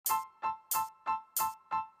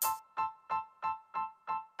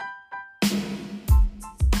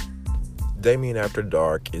Damien After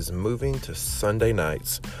Dark is moving to Sunday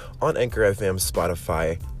nights on Anchor FM,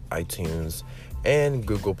 Spotify, iTunes, and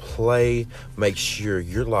Google Play. Make sure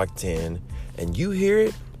you're locked in and you hear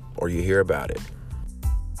it or you hear about it.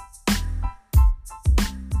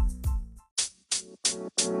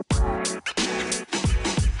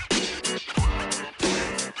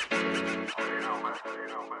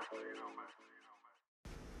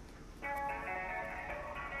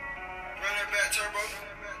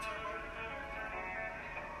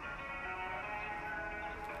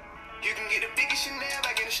 You can get the biggest Chanel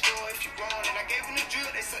like in the store if you want it. I gave them the drill,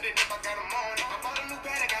 they said it if I got them on it. I bought a new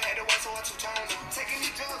paddock, I had to watch so I two-tones. Taking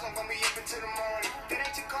these drugs, I'm gonna be up until the morning. That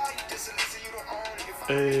ain't your car, you just a listen, you don't own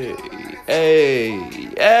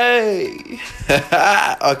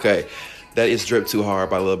it. Okay, that is Drip Too Hard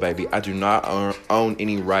by Lil Baby. I do not own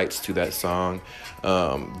any rights to that song.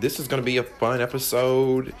 This is going to be a fun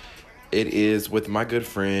episode. It is with my good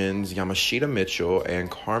friends Yamashita Mitchell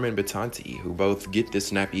and Carmen Batanti, who both get this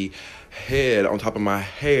snappy head on top of my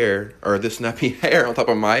hair, or this snappy hair on top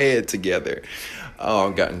of my head together. Oh,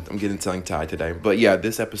 I'm getting tongue-tied today. But yeah,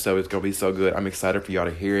 this episode is going to be so good. I'm excited for y'all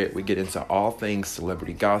to hear it. We get into all things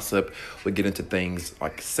celebrity gossip. We get into things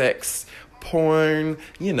like sex, porn,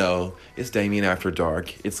 it's Damien After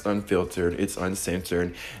Dark. It's unfiltered, it's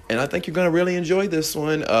uncensored, and I think you're gonna really enjoy this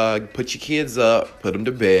one. Put your kids up, put them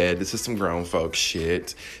to bed. This is some grown folks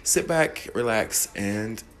shit. Sit back, relax,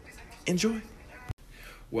 and enjoy.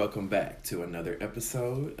 Welcome back to another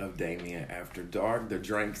episode of Damien After Dark. The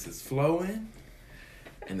drinks is flowing,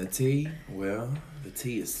 and the tea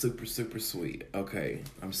is super, super sweet. Okay,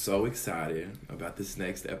 I'm so excited about this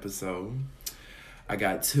next episode. I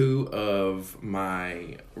got two of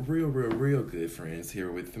my real good friends here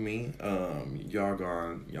with me. Y'all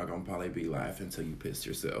gonna probably be laughing until you piss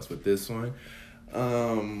yourselves with this one.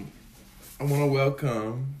 I want to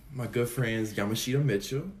welcome my good friends Yamashita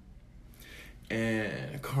Mitchell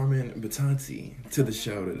and Carmen Batanti to the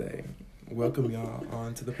show today. Welcome y'all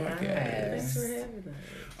on to the podcast. Thanks for having us.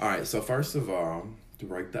 All right, so first of all, to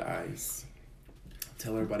break the ice,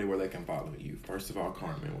 tell everybody where they can follow you. First of all,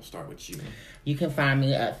 Carmen, we'll start with you. You can find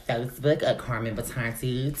me at Facebook at Carmen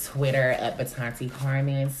Batanti, Twitter at Batanti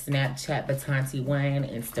Carmen, Snapchat Batanti Wayne,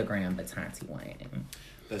 Instagram Batanti Wayne.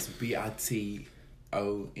 That's BITONTI.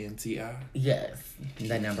 Yes,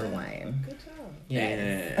 the number one. Good job.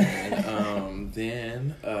 Yes. And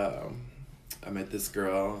then I met this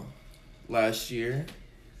girl last year.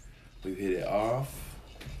 We hit it off,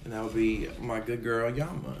 and that would be my good girl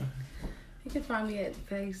Yama. You can find me at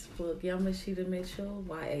Facebook, Yamashita Mitchell,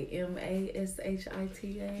 YAMASHITA.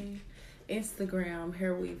 Instagram,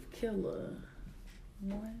 Hair Weave Killer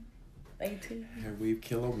 118. Hair Weave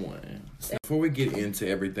Killer 1. So before we get into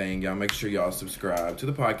everything, y'all make sure y'all subscribe to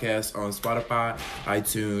the podcast on Spotify,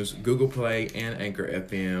 iTunes, Google Play, and Anchor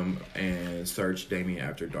FM, and search Damien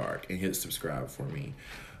After Dark and hit subscribe for me.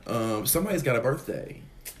 Somebody's got a birthday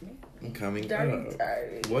coming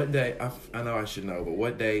up. What day? I know I should know, but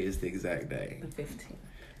what day is the exact day? The 15th.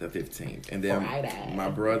 The 15th. And then Friday. My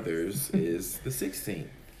brother's is the 16th.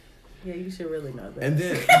 Yeah, you should really know that. And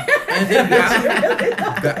then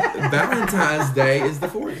Valentine's Day is the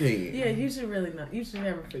 14th. Yeah, you should really know. You should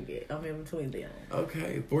never forget. I'm in between them.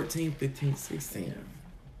 Okay, 14th, 15th, 16th. Yeah.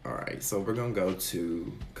 All right, so we're going to go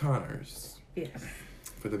to Connor's Yes.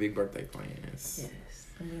 for the big birthday plans. Yes.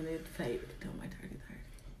 I'm going to fade on my 33rd.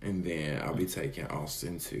 And then I'll be taking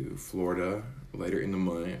Austin to Florida later in the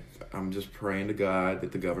month. I'm just praying to God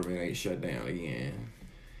that the government ain't shut down again.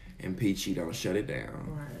 And Peachy don't shut it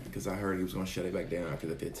down. Right. Because I heard he was going to shut it back down after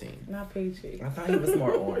the 15th. Not peachy. I thought he was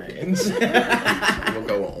more orange. We'll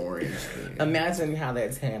go with orange. Then. Imagine how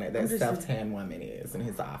that just- self-tan woman is in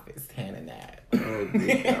his office, tanning that. Oh,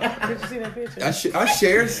 good God. Did you see that picture? I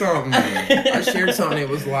shared something. It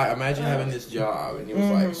was like, imagine having this job. And it was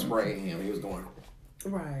like spraying him. He was going...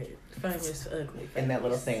 Right. Famous ugly. And that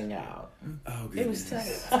little thing out. Oh, It was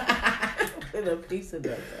goodness. tight. With a piece of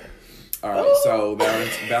that. All right, so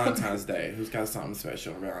Valentine's Day. Who's got something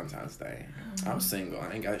special on Valentine's Day? I'm single.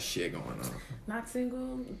 I ain't got shit going on. Not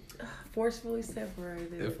single, forcefully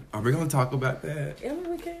separated. Are we going to talk about that? Yeah,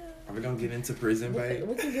 we can. Are we going to get into prison, babe?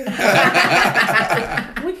 We can get into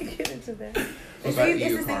that. We can get into that. What about you,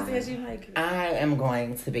 It's as Carmen? easy as you make it. I am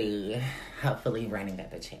going to be hopefully running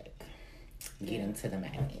up a check. Getting to the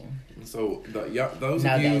money. So No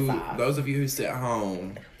days off. those of you who sit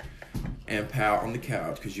home and pout on the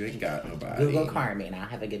couch because you ain't got nobody. Google Carmen. I'll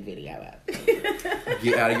have a good video up.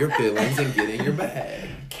 Get out of your feelings and get in your bag.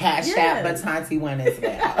 Cash App Batanti one as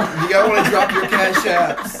well. You y'all want to drop your cash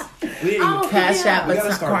apps? Cash App, We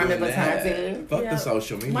gotta start Carmen doing that. Batanti. Fuck Yeah. the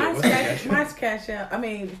social media. Mine's What's the Cash App? mine's Cash App. I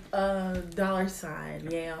mean,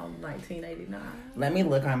 $, Yam, 1989. Let me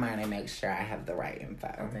look on mine and make sure I have the right I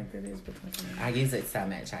info. think that is between. I use it so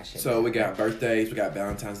much, I should. So we got birthdays, we got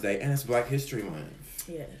Valentine's Day, and it's Black History Month,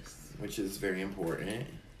 Yes. which is very important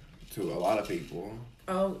to a lot of people.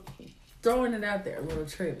 Oh, throwing it out there, a little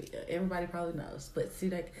trivia. Everybody probably knows, but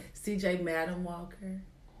CJ Madam Walker.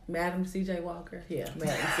 Madam CJ Walker. Yeah,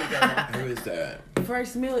 Madam CJ Walker. Who is that?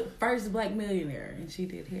 First black millionaire, and she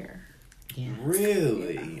did hair. Yeah.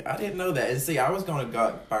 Really? I didn't know that. And see, I was gonna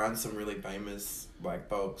go find some really famous black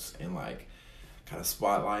folks and like kind of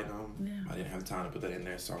spotlight them. Yeah. I didn't have time to put that in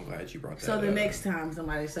there, so I'm glad you brought that So up. the next time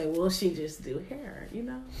somebody say, "Well, she just do hair,"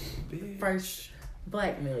 Bitch. first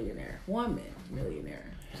black millionaire, woman millionaire.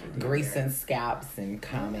 Greasing scalps and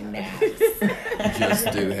combing naps.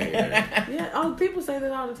 Just do hair. Yeah. Oh, people say that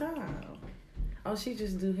all the time. Oh, she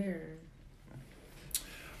just do hair.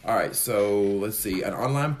 All right, so let's see. An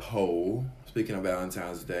online poll, speaking of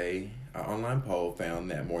Valentine's Day, an online poll found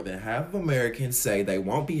that more than half of Americans say they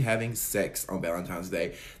won't be having sex on Valentine's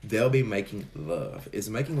Day. They'll be making love. Is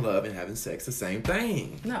making love and having sex the same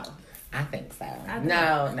thing? No, I think so. don't.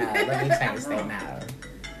 No, let me change that now.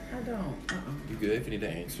 I don't. You good if you need to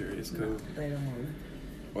answer it. It's cool. They don't want me.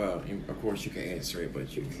 Well, of course you can answer it,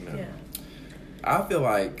 but you know. Yeah. I feel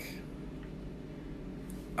like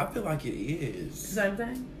it is. Same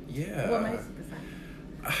thing. Yeah. What makes it the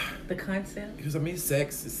same? The concept. Because I mean,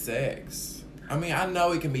 sex is sex. I mean, I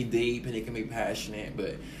know it can be deep and it can be passionate,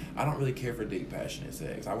 but I don't really care for deep, passionate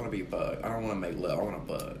sex. I want to be fucked. I don't want to make love. I want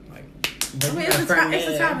to fuck. Like, I mean, it's a For time. me- It's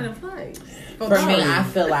a time and a place. For me, both. I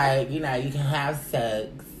feel like, you can have sex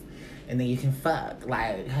and then you can fuck.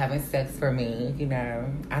 Like, having sex for me,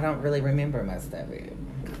 I don't really remember most of it.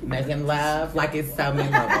 Making love, like, it's so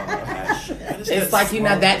memorable. It's like,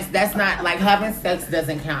 that's not, like, having sex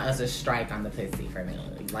doesn't count as a strike on the pussy for me.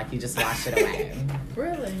 Like, you just wash it away.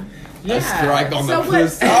 Really. Yeah. a strike on So the what-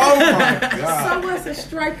 pussy. Oh my god. So what's a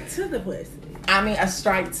strike to the pussy? I mean, a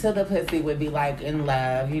strike to the pussy would be like in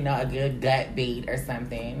love, a good gut beat or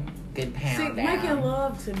something. Good pound See, down. making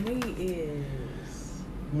love to me is.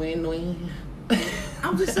 When we.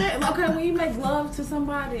 I'm just saying, okay, when you make love to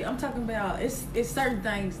somebody, I'm talking about it's certain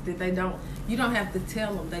things that you don't have to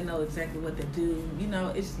tell them. They know exactly what to do.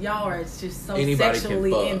 It's y'all are it's just so Anybody can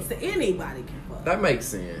sexually fuck. into anybody can fuck. That makes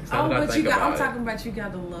sense. Now Oh, that I but think I'm about it. talking about you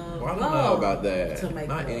got to love. Well, I don't love know about that. To make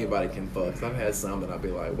Not love. anybody can fuck. 'Cause I've had some that I'd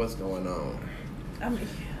be like, what's going on? I mean,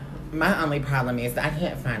 My only problem is I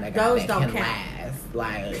can't find a guy Those that don't can count. last.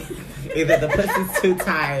 Like, either the pussy's too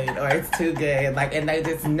tight or it's too good. Like, and they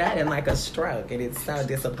just nutting like a stroke, and it's so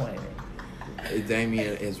disappointing.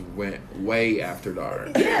 Damien is went way after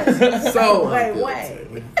dark. yes. So Wait.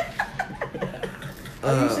 unfiltered.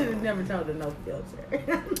 Oh, you should have never told her no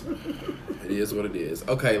filter. It is what it is.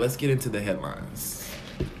 Okay, let's get into the headlines.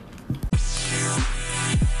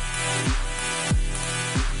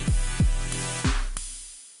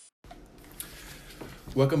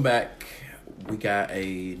 Welcome back. We got a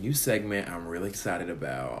new segment I'm really excited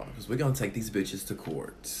about because we're going to take these bitches to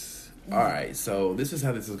court. All right, so this is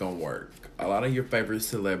how this is going to work. A lot of your favorite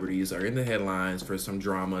celebrities are in the headlines for some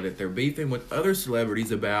drama that they're beefing with other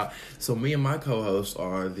celebrities about. So me and my co-host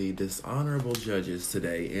are the dishonorable judges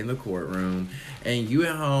today in the courtroom. And you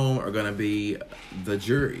at home are going to be the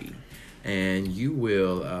jury. And you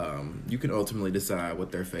will, you can ultimately decide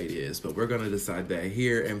what their fate is. But we're going to decide that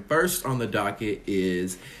here. And first on the docket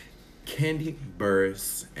is Kandi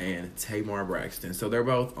Burruss and Tamar Braxton. So they're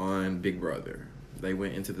both on Big Brother. They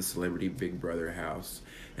went into the celebrity Big Brother house.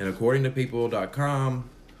 And according to People.com,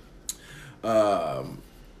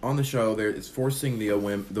 on the show, there is forcing the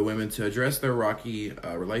women to address their rocky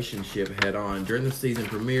relationship head on. During the season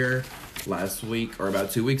premiere last week, or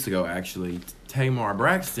about 2 weeks ago, actually, Tamar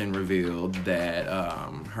Braxton revealed that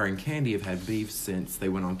her and Kandi have had beef since they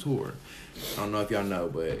went on tour. I don't know if y'all know,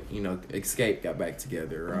 but, Escape got back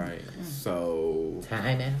together, right? So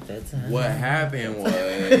Time after time. what happened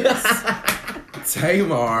was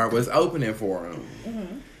Tamar was opening for him.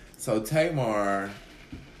 Mm-hmm. So Tamar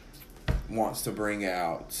wants to bring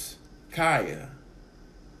out Kaya,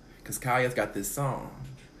 because Kaya's got this song.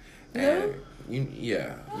 And my You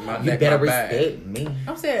neck, better my back. respect me.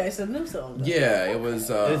 I'm saying it's a new song. Though. Yeah, it was.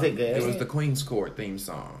 Is it good? It was the Queen's Court theme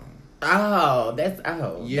song. Oh,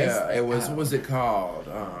 Yeah, it was. What was it called?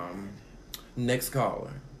 Next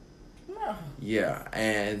Caller. No. Yeah,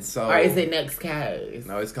 and so. Or is it Next Case?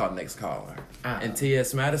 No, it's called Next Caller. Oh. And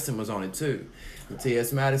T.S. Madison was on it too. And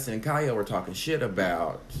T.S. Madison and Kaya were talking shit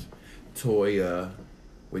about Toya,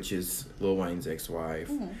 which is Lil Wayne's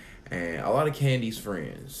ex-wife, and a lot of Kandi's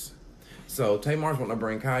friends. So Tamar's wanting to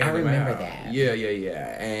bring Kaya. I remember out. that. Yeah.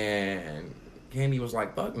 And Candy was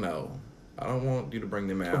like, "Fuck no, I don't want you to bring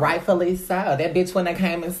them out." Rightfully so. That bitch when they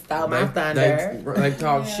came and stole my thunder. They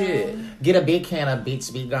talk shit. Get a big can of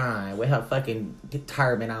bitch be gone with her fucking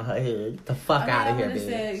turban on her head. Get the fuck out of here, bitch.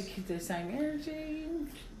 Said keep the same energy.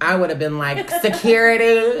 I would have been like,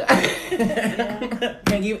 security.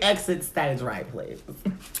 Can you exit stage right, please?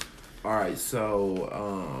 All right,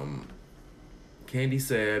 so Candy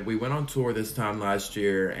said, we went on tour this time last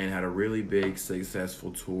year and had a really big,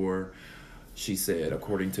 successful tour, she said,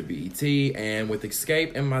 according to BET, and with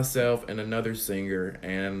Escape and myself and another singer,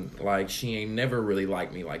 and, like, she ain't never really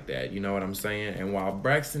liked me like that, you know what I'm saying? And while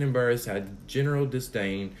Braxton and Burris had general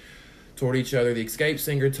disdain toward each other, the Escape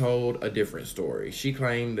singer told a different story. She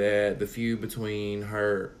claimed that the feud between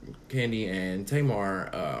her, Candy, and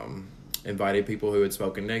Tamar invited people who had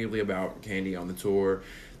spoken negatively about Candy on the tour.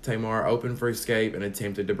 Tamar opened for Escape and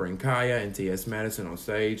attempted to bring Kaya and T.S. Madison on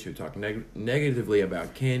stage, who talked negatively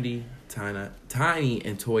about Candy, Tiny,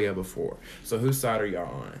 and Toya before. So whose side are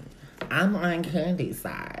y'all on? I'm on Candy's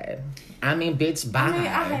side. I mean, bitch, bye. I mean,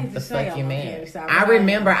 I hate to the say fuck I'm you on mean? Candy's side, I but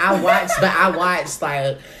remember I watched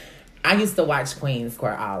like, I used to watch Queen's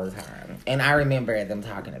Court all the time. And I remember them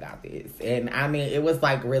talking about this. And I mean, it was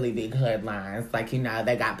like really big headlines. Like, you know,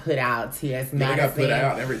 they got put out. T.S. Madison. They got put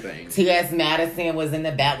out and everything. T.S. Madison was in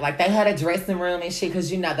the back. Like, they had a dressing room and shit.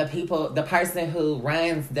 Because, you know, the person who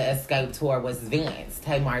runs the Escape tour was Vince,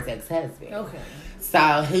 Tamar's ex-husband. Okay.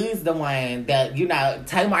 So he's the one that, you know,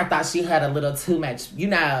 Tamar thought she had a little too much, you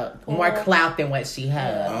know, more clout than what she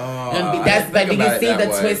had. Oh, But do you see the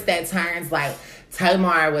way. twist that turns? Like,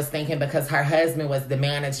 Tamar was thinking because her husband was the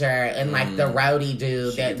manager and like the roadie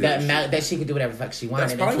dude that she could do whatever the fuck she wanted.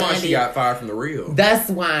 That's probably why she got fired from The Real. That's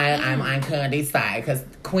why I'm on Candy's side, because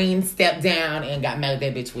Queen stepped down and got made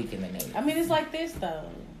that bitch weak in the knee. I mean, it's like this though.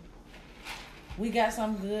 We got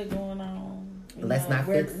something good going on. Let's not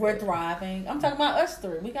fix We're it. thriving. I'm talking about us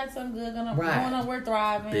three. We got something good going on. Right. We're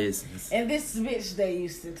thriving. Business. And this bitch they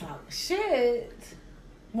used to talk shit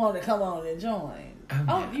want to come on and join.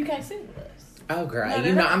 Oh, You can't sit with us. Oh, girl, Not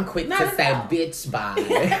you at know all. I'm quick Not to at say all. bitch bye.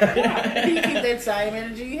 You keep that same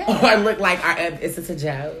energy you have. Or I look like, is it a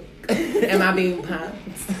joke? Am I being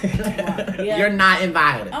punked? Yeah. You're not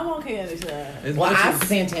invited. I'm on Candy's side. As Well, much I as-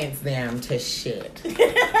 sentenced them to shit.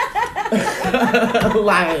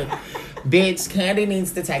 Like, bitch, Candy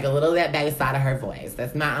needs to take a little of that bass out of her voice.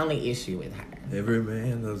 That's my only issue with her. Every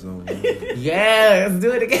man does own. Yes,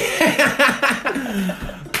 do it again.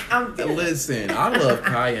 Listen, I love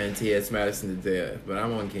Kaya and T.S. Madison to death, but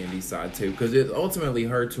I'm on Candy's side too, because it's ultimately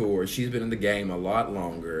her tour. She's been in the game a lot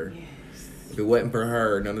longer. If it wasn't for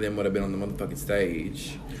her, none of them would have been on the motherfucking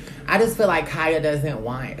stage. I just feel like Kaya doesn't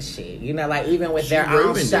want shit. You know, like even with She their own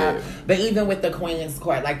ruined show. it. But even with the Queen's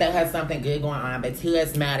Court, like they had something good going on. But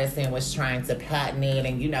T.S. Madison was trying to patent it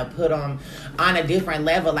and, you know, put them on a different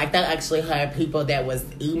level. Like they actually had people that was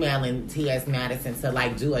emailing T.S. Madison to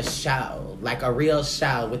like do a show, like a real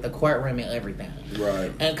show with the courtroom and everything.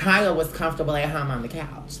 Right. And Kaya was comfortable at home on the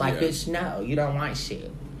couch. Like, Yeah. bitch, no, you don't want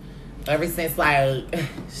shit. Ever since, like,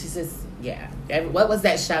 she's just, yeah. What was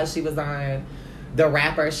that show she was on? The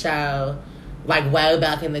rapper show. Like, way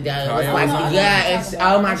back in the day. It was Kaya like, was on yeah, it's,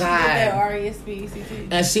 oh my She did that God. R-E-S-P-E-C-T.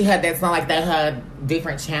 And she had that song, like, they had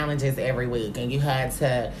different challenges every week. And you had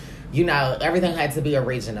to, you know, everything had to be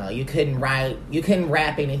original. You couldn't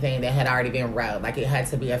rap anything that had already been wrote. Like, it had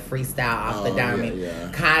to be a freestyle off the dome. And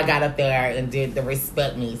yeah. Kai got up there and did the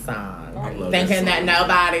Respect Me song. I love Thinking that song.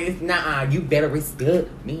 nobody's, you better respect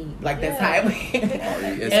me. Like, that's how it went.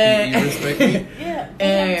 R-E-S-P-E, respect me. Yeah,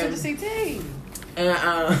 And- to the CT.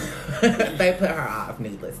 And they put her off,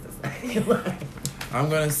 needless to say. Like, I'm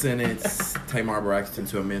going to sentence Tamar Braxton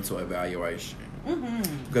to a mental evaluation.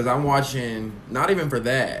 Mm-hmm. Because I'm watching, not even for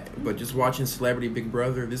that, but just watching Celebrity Big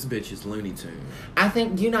Brother. This bitch is Looney Tune. I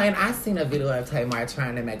think, you know, and I seen a video of Tamar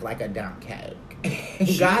trying to make like a dump cake.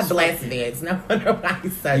 She's God bless fucking- Vince. No wonder why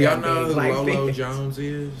he's so Y'all damn know big who like Lolo this. Jones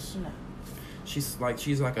is? No. She's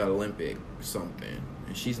like an Olympic something.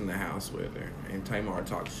 And she's in the house with her. And Tamar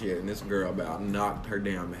talks shit. And this girl about knocked her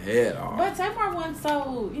damn head off. But Tamar wasn't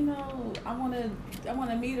so, you know, I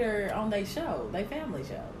wanna meet her on their show, their family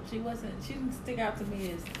show. She didn't stick out to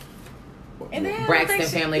me as. And then Braxton I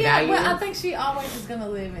think Family yeah, Values? but I think she always is gonna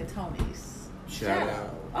live in Tony's Shout shadow.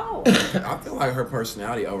 out. Oh, I feel like her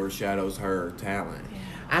personality overshadows her talent.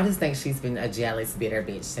 I just think she's been a jealous, bitter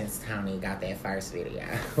bitch since Tony got that first video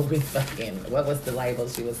with fucking, what was the label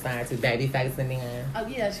she was signed to? Babyface and then. oh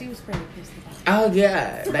yeah, she was pretty pissed about it. Oh,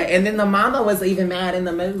 yeah. And then the mama was even mad in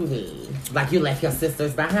the movie. Like, you left your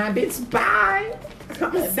sisters behind, bitch, bye.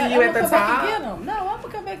 I'm gonna see But you I'ma at the come back top. and get 'em. No, I'm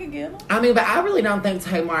gonna come back and get them. I mean, but I really don't think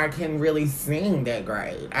Tamar can really sing that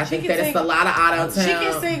great. I think can that it's sing- a lot of auto-tune. She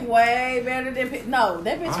can sing way better than no.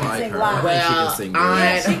 That bitch I can like sing her. live. Well, she Well, can sing on, good.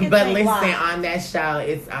 Yeah, she can but sing listen, live. on that show,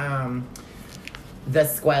 it's the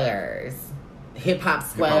Squares. Hip Hop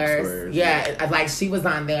Squares. Squares, Yeah, like she was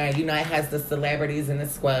on there. You know, it has the celebrities and the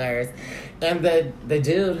Squares. And the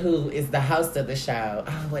dude who is the host of the show,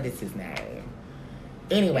 oh, what is his name?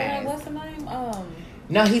 Anyway. Yeah, what's the name?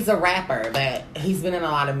 No, he's a rapper, but he's been in a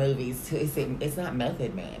lot of movies too. It's not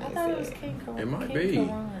Method Man. I is thought it was it? King Karan. It might King be.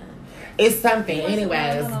 Karan. It's something, He wasn't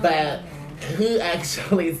anyways. on But he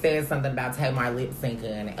actually said something about Tamar lip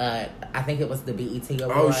syncing. I think it was the BET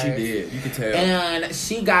Awards. Oh, she did. You could tell. And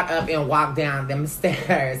she got up and walked down them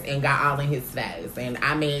stairs and got all in his face. And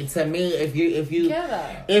I mean, to me, if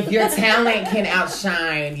your talent can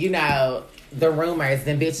outshine, you know, the rumors,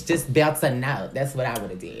 then bitch just belts a note. That's what I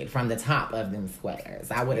would have did from the top of them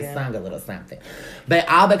Squares. I would have sung a little something. But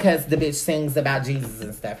all because the bitch sings about Jesus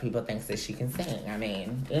and stuff, people thinks that she can sing. I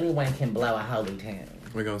mean, anyone can blow a holy tune.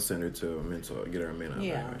 We're gonna send her to a mental, get her a mental.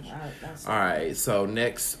 Yeah. evaluation. All right. So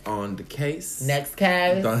next on the case. Next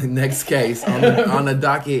case. The next case on the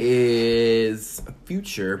docket is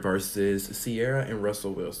Future versus Sierra and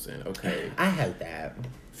Russell Wilson. Okay. I hate that.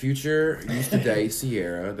 Future used to date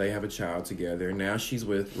Sierra. They have a child together. Now she's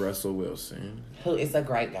with Russell Wilson. Who is a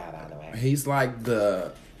great guy, by the way. He's like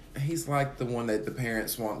the one that the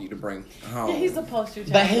parents want you to bring home. Yeah, he's a poster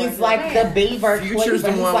child. But he's like the beaver. Future's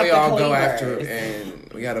the He's one like we the all go Cleavers. after,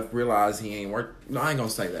 and we gotta realize he ain't work. No, I ain't gonna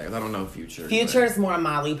say that 'cause I don't know Future. Future's more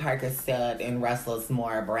Molly Percocet and Russell's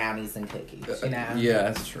more brownies and cookies, you know? Yeah,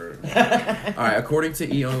 that's true. All right, according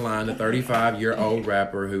to E! Online, the 35-year-old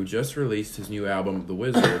rapper who just released his new album, The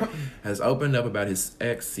Wizard, has opened up about his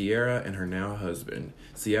ex, Sierra, and her now husband,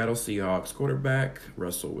 Seattle Seahawks quarterback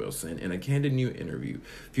Russell Wilson, in a candid new interview.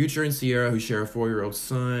 Future and Sierra, who share a 4-year-old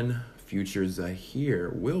son, Future Zahir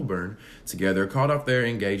Wilburn, together called off their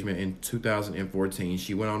engagement in 2014.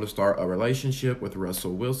 She went on to start a relationship with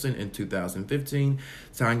Russell Wilson in 2015,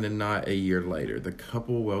 tying the knot a year later. The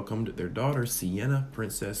couple welcomed their daughter, Sienna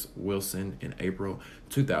Princess Wilson, in April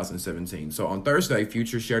 2017. So on Thursday,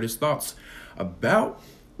 Future shared his thoughts about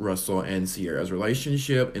Russell and Sierra's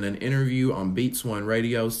relationship in an interview on Beats One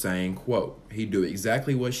Radio, saying, quote, "He'd do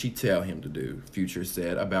exactly what she tell him to do," Future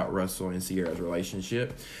said about Russell and Sierra's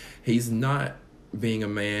relationship. "He's not being a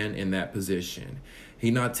man in that position. He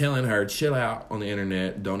not telling her, chill out on the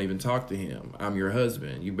internet, don't even talk to him. I'm your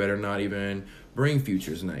husband. You better not even bring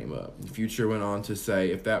Future's name up." Future went on to say,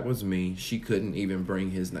 "If that was me, she couldn't even bring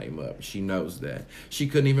his name up. She knows that. She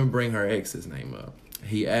couldn't even bring her ex's name up."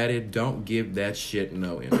 He added, "Don't give that shit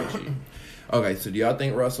no energy." Okay, so do y'all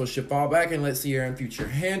think Russell should fall back and let Sierra and Future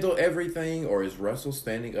handle everything? Or is Russell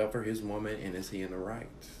standing up for his woman and is he in the right?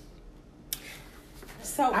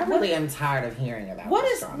 So I really am tired of hearing about what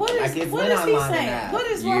this is drama. what is Like, it's what went is on he long saying? enough. What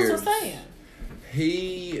is Years. Russell saying?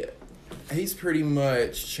 He's pretty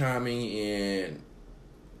much chiming in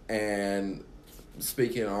and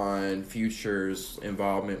speaking on Future's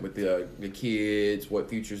involvement with the kids, what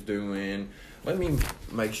Future's doing. Let me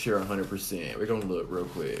make sure 100%. We're going to look real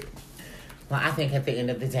quick. Well, I think at the end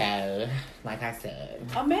of the day, like I said,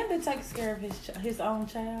 A man that takes care of his own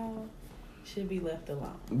child should be left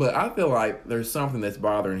alone. But I feel like there's something that's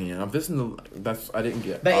bothering him. I didn't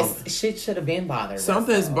get. but shit should have been bothered.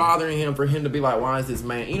 Something's Russell. bothering him for him to be like, why is this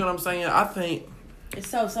man? You know what I'm saying? I think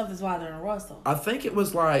Something's bothering Russell. it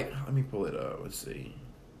was like, let me pull it up. Let's see.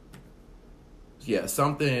 Yeah,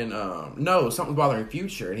 something bothering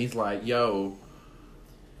Future. And he's like, yo,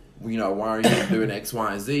 you know, why are you doing X,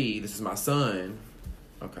 Y, and Z? This is my son.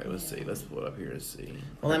 Okay, let's see. Let's pull it up here and see.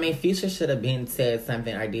 Well, I mean, Future should have been said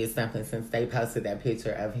something or did something since they posted that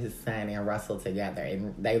picture of his son and Russell together,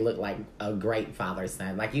 and they look like a great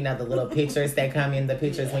father-son. Like, you know, the little pictures that come in the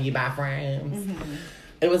pictures when you buy frames. Mm-hmm.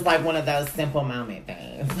 It was like one of those simple moment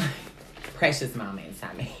things, precious moments.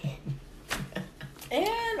 I mean,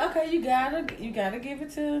 And okay, you gotta give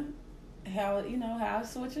it to how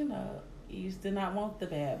it's switching up. You used to not want the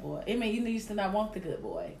bad boy. I mean, you used to not want the good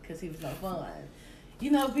boy because he was no fun. You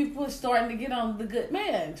know, people are starting to get on the good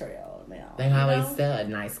man trail now. they always said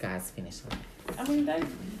nice guys finish last. I mean,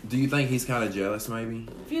 Do you think he's kind of jealous, maybe?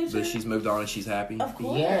 Future? That she's moved on and she's happy? Of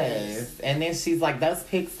course. Yes, and then she's like, those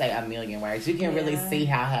pics say a million words. You can really Yeah. see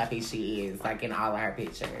how happy she is, like in all of her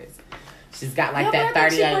pictures. She's got like Yeah, that but I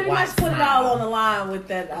think she 38 pretty watch much put it all on the line with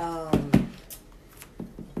that.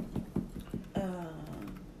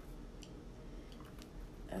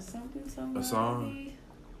 Something. A song?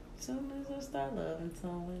 Soon as I start loving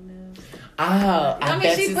someone else. Oh, I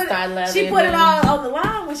bet she you put start loving She put it him. all on the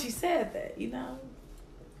line when she said that. You know.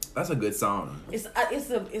 that's a good song. It's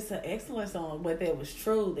an excellent song, but that was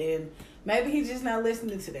true. And maybe he's just not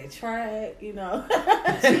listening to that track. You know,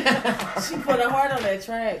 she put her heart on that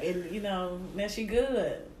track, and you know, now she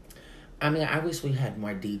good. I mean, I wish we had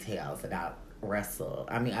more details about Russell.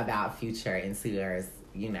 I mean, about Future and Sierra's,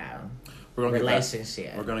 you know,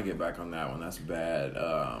 relationship. We're gonna get back on that one. That's bad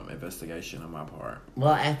investigation on my part.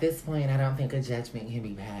 Well, at this point, I don't think a judgment can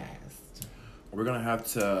be passed. We're gonna have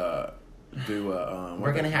to do a.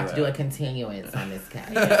 We're gonna have to do a continuance on this case.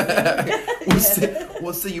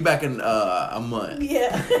 We'll see you back in a month. Yeah.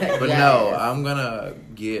 But Yes. no, I'm gonna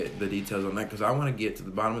get the details on that because I want to get to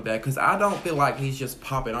the bottom of that because I don't feel like he's just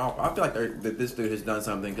popping off. I feel like that this dude has done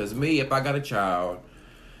something. Because me, if I got a child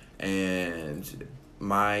and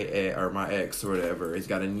my ex or whatever has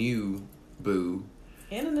got a new boo.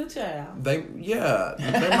 And a new child. There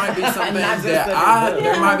might be some Not things just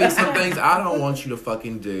there might be some things I don't want you to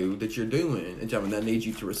fucking do that you're doing, and tell me that I need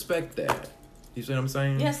you to respect that. You see what I'm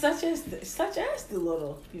saying? Yeah, such as the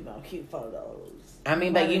little, you know, cute photos. I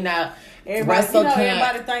mean, but you know, Everybody, Russell you know, can't.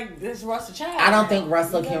 everybody think this Russell child. I don't think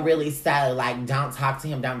Russell You can know? really say, like, don't talk to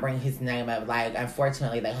him, don't bring his name up. Like,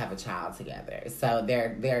 unfortunately, they have a child together, so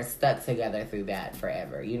they're stuck together through that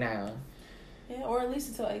forever. You know. Yeah, or at least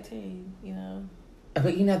until 18. You know.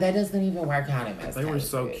 But you know that doesn't even work out in most They were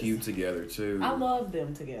so cases. cute together too. I love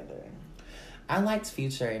them together. I liked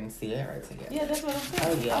Future and Sierra together. Yeah, that's what I'm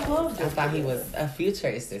Oh saying. yeah, I love them. I thought he together. was a Future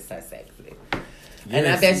is just so sexy. And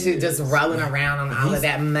I Yes, bet he you just is. rolling around on all of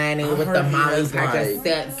that money I with heard the he Molly has, like-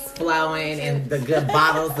 Percocets flowing and the good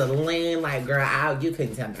bottles of lean. Like, girl, you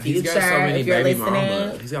couldn't tell me. He's Future, got so many if you're baby listening.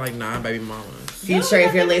 mamas. He's got like 9 baby mamas. Future,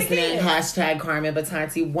 if you're Yeah, listening, yeah. hashtag Carmen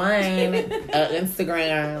Batanti 1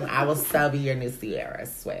 Instagram. I will so be your new Sierra, I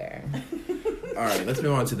swear. All right, let's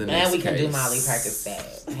move on to the next And we can case. do Molly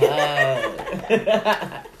Percocet.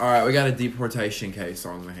 Hey. All right, we got a deportation case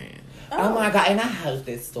on the hand. Oh my God, and I hate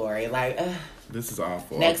this story. Like, This is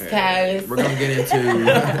awful. Next case. We're gonna get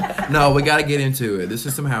into. No, we got to get into it. This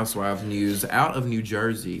is some Housewives news out of New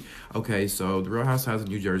Jersey. Okay, so the Real Housewives of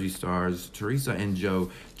New Jersey stars Teresa and Joe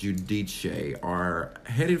Giudice are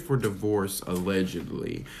headed for divorce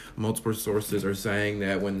allegedly. Multiple sources are saying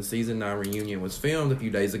that when the season 9 reunion was filmed a few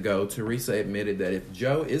days ago, Teresa admitted that if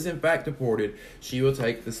Joe is in fact deported, she will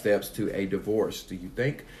take the steps to a divorce. Do you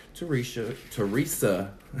think Teresa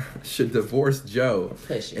should divorce Joe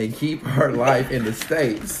Push it. and keep her life in the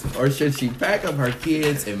States? Or should she pack up her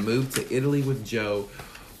kids and move to Italy with Joe,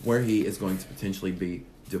 where he is going to potentially be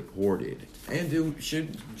deported? And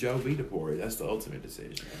should Joe be deported? That's the ultimate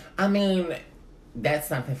decision. I mean, that's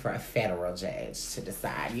something for a federal judge to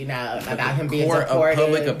decide, you know, about him being Court of deported.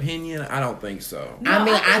 public opinion? I don't think so. No, I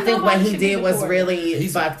mean, I think what nobody he should be did was deported. really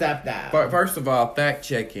He's- fucked up, though. But first of all, fact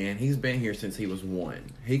check in. He's been here since he was 1.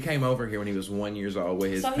 He came over here when he was 1 years old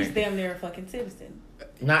with his So he's parents. damn near a fucking citizen.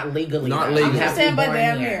 Not legally. Not though. legally. You have to be I'm saying, but born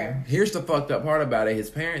damn here. near. Here's the fucked up part about it. His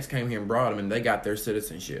parents came here and brought him, and they got their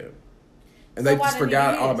citizenship. And So they why just didn't he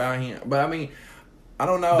forgot get all his? about him. But I mean, I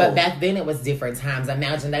don't know. But back then it was different times.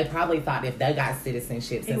 Imagine they probably thought if they got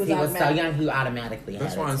citizenship, since was he was so automatic. young, he automatically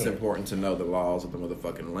That's had why it it's too. important to know the laws of the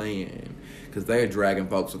motherfucking land. Because they are dragging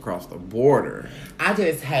folks across the border. I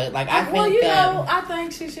just hate, like, I think Well, you that. know, I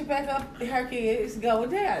think she should back up her kids, go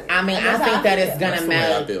with daddy. I mean, I That's how think that feel. it's gonna That's the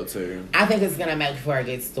way I make. feel too. I think it's gonna make for a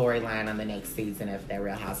good storyline on the next season of The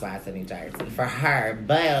Real Housewives of New Jersey for her.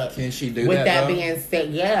 But Can she do with that, that though? being said,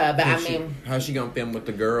 yeah. But Can I she- mean, how's she gonna film with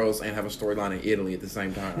the girls and have a storyline in Italy at the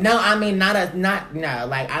same time? no, I mean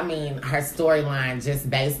like I mean her storyline just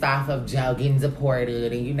based off of Joe getting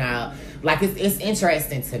deported, and you know, like it's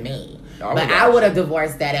interesting to me. I would But I watch would have it.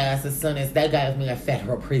 divorced that ass as soon as they gave me a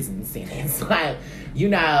federal prison sentence. Like, you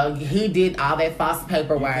know, he did all that false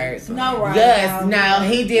paperwork. No, right. Yes, no,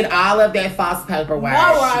 he did all of that false paperwork. No,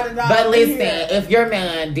 right, no, But listen, yeah. if your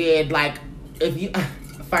man did, like, if you,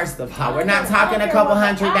 first of all, we're not talking a couple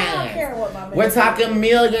hundred I don't care bands. what my man We're did. talking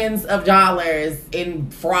millions of dollars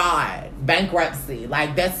in fraud, bankruptcy.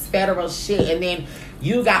 Like, that's federal shit. And then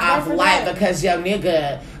you got Not off for light that. because your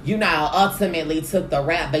nigga, you know, ultimately took the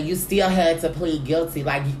rap, but you still had to plead guilty.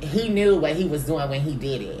 Like, he knew what he was doing when he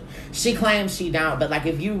did it. She claims she don't, but like,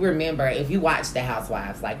 if you remember, if you watch The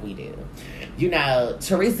Housewives like we do, you know,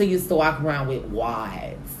 Teresa used to walk around with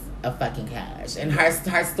wads of fucking cash. And her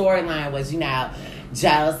storyline was, you know,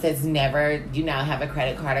 Joe says never, you know, have a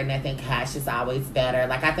credit card or nothing. Cash is always better.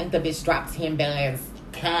 Like, I think the bitch dropped 10 bands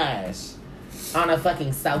cash on a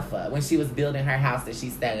fucking sofa when she was building her house that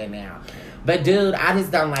she's staying in now. But dude, I just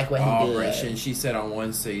don't like what he Oh, did. Rich, and she said on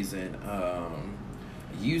one season,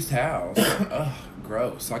 used house. Ugh,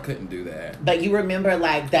 gross. I couldn't do that. But you remember,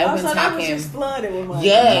 like, they've been So that was talking. just flooded with money.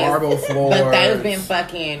 Yes. Marble floors. But they've been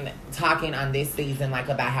fucking talking on this season, like,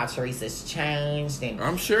 about how Teresa's changed. And,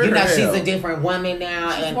 I'm sure. you know, she's hell. a different woman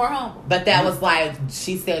now. She's and more humble. But that was like,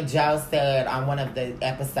 she said, Joe said on one of the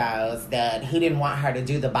episodes that he didn't want her to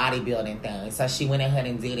do the bodybuilding thing. So she went ahead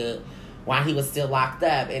and did it while he was still locked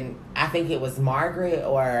up. And I think it was Margaret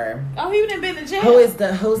or... Oh, he done been to jail. who's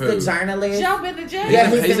the Who? journalist? Joe been to jail. Yeah,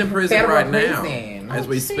 He's in prison federal right now, prison. as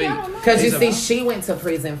we See, speak. I don't know. Because you He's see, a- she went to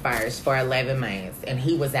prison first for 11 months, and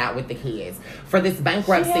he was out with the kids for this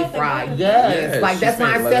bankruptcy She had to fraud. go to Yes, prison. like Yeah, that's she why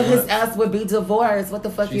I spent said 11 his months. ass would be divorced. What the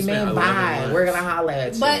fuck She you spent mean 11 by? months. We're gonna holler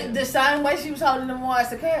at you. But the same way she was holding them wires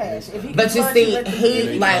to cash. If he But could you punch see, with the- he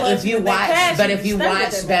could like punch if you with that watch, cash, but he if you stayed with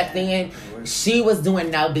watch that back man. then, she was doing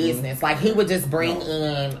no business. Like he would just bring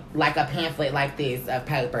in like a pamphlet like this of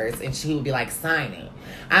papers, and she would be like, sign it.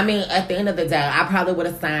 I mean, at the end of the day, I probably would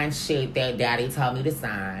have signed shit that Daddy told me to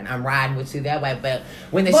sign. I'm riding with you that way. But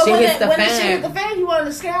when the But shit when hits the when the shit hit the fan. fan, you wanted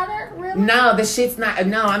to scatter? Really? No, the shit's not.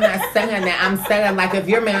 No, I'm not saying that. I'm saying like if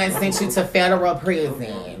your man sent you to federal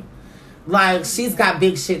prison, like she's got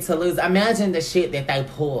big shit to lose. Imagine the shit that they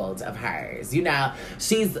pulled of hers. You know,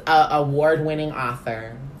 she's a award-winning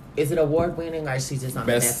author. Is it award-winning or is she just on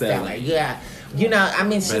the Bestseller. bestseller? Yeah, you know, I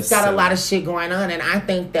mean, she's got a Bestseller. lot of shit going on, and I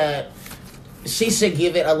think that she should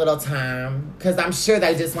give it a little time because I'm sure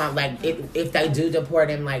they just want like if they do deport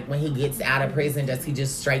him, like when he gets out of prison, does he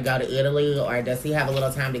just straight go to Italy or does he have a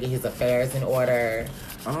little time to get his affairs in order?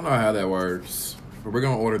 I don't know how that works, but we're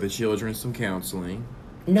gonna order the children some counseling.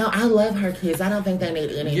 No, I love her kids. I don't think they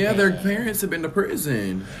need anything. Yeah, their parents have been to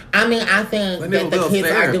prison. I mean, I think They need a that the little kids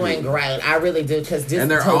are therapy. doing great. I really do because just And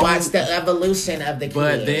to their own- watch the evolution of the kids.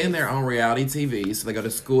 But then they're on reality TV, so they go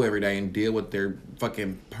to school every day and deal with their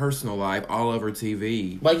fucking personal life all over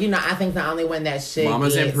TV. Well, you know, I think the only one that should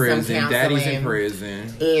Mama's get in prison, some daddy's in counseling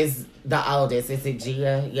prison. is the oldest. Is it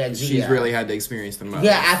Gia? Yeah, Gia. She's really had to experience the most.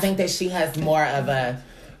 Yeah, I think that she has more of a,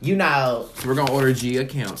 you know, So we're gonna order Gia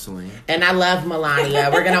counseling. and I love Melania.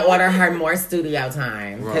 We're going to order her more studio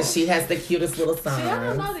time because Right. she has the cutest little See, I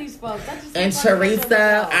don't know songs. these folks. I just And think I'm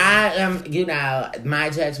Teresa, I am, you know, my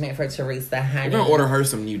judgment for Teresa, honey. We're gonna order her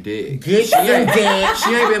some new dick. Get some dick. She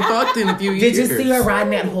ain't been fucked in a few Did years. you see her riding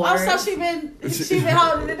that Oh, horse? so she been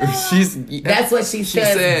holding it down. That's what she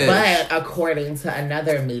said. said. But according to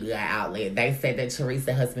another media outlet, they said that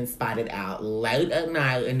Teresa has been spotted out late at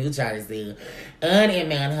night in New Jersey and in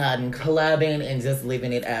Manhattan, clubbing and just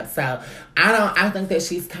living it up. So I think that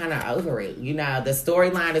she's kind of over it. You know, the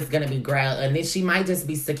storyline is going to be great, and then she might just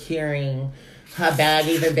be securing her bag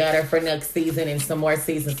even better for next season and some more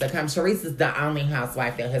seasons to come. Teresa's the only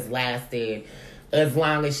housewife that has lasted as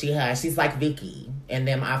long as she has. She's like Vicky and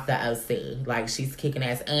them off the OC. Like, she's kicking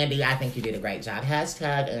ass. Andy, I think you did a great job.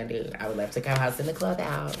 Hashtag Andy. I would love to co-host in the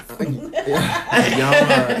clubhouse.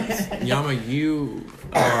 Yama, you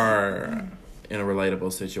are in a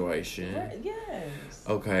relatable situation. Yes.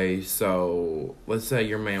 Okay, so let's say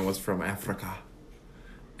your man was from Africa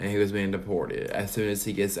and he was being deported. As soon as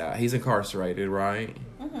he gets out, he's incarcerated, right?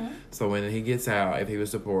 Mm-hmm. So when he gets out, if he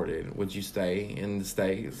was deported, would you stay in the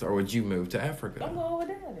States or would you move to I'm Africa? going with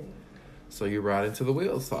daddy. So you ride into the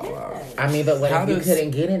wheels fall out. I mean, but what How if you does-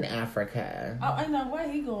 couldn't get in Africa? Oh, I know where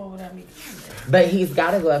he going without me. But he's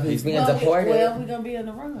got to go if he's being deported. Well, we're gonna be on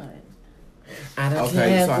the run. I don't Okay,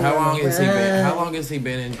 care. so if how we're long has he been? run. How long has he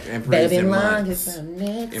been in prison? Baby, long months. as I'm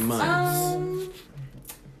next. In months.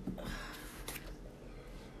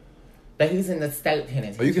 But he's in the state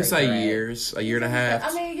penitentiary. Or you can say right? years, a year and a half.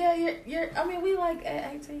 I mean, yeah, you're. I mean, we like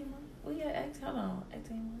at 18 months. We at 18. Hold on,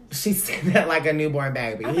 18 months. She said that like a newborn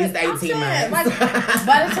baby. I He's mean, I'm 18 saying, months. like,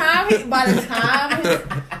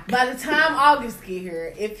 by the time August get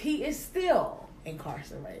here, if he is still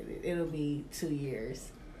incarcerated, it'll be 2 years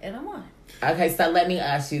and a month. Okay, so let me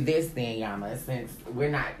ask you this then, Yama, since we're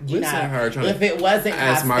not, you Listen know, to her trying if to it wasn't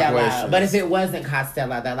ask my Costello, questions. but if it wasn't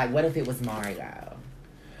Costello, though, like, what if it was Mario?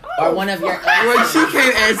 Or one of your... Well, she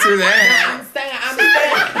can't answer that. I'm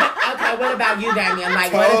saying, okay, what about you, Damien?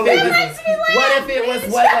 Like, what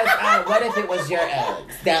if it was your ex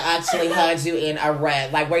that actually had you in a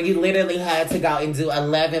wreck, like where you literally had to go and do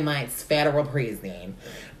 11 months federal prison,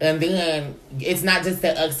 and then it's not just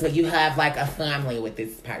the ex, but you have like a family with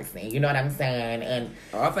this person. You know what I'm saying? And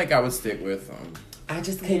I think I would stick with him. I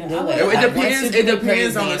just couldn't Yeah, do I it. would- It Like, once depends. you It get to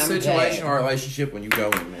depends on the prison, I'm situation good. or relationship when you go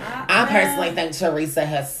in there. I personally think Teresa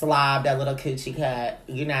has slobbed a little coochie cut,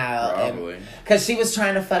 you know, Probably. because she was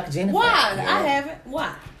trying to fuck Jennifer. Why? Yeah. I haven't.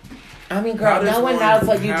 Why? I mean, How girl, does no one one- knows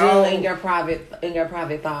what you how- do in your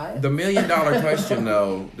private thoughts. The $1 million question,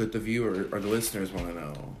 though, that the viewer or the listeners want to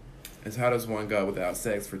know: It's how does one go without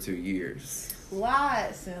sex for 2 years?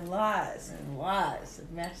 Lots and lots and lots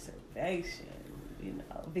of masturbation. You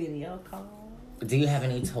know, video calls. Do you have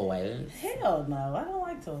any toys? Hell no, I don't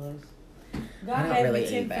like toys. I God don't gave really me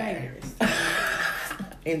 10 either. fingers.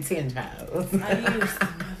 And 10 toes. I used to,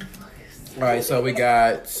 motherfuckers. All right, so we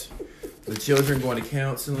got the children going to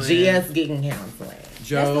counseling. GS getting counseling.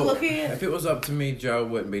 Joe, That's the little kid? if it was up to me, Joe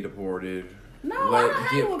wouldn't be deported. No, I don't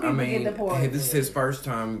hate when people get deported. hey, this is his first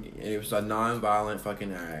time. It was a non-violent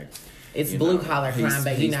fucking act. It's You blue know, collar crime, he's-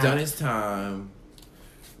 but he's you know. done his time.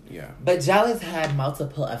 Yeah. But Joe has had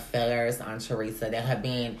multiple affairs on Teresa that have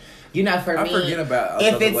been, you know, for I me, forget about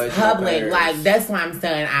if other it's alleged public, affairs. like, that's why I'm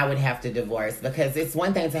saying I would have to divorce, because it's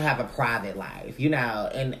one thing to have a private life, you know,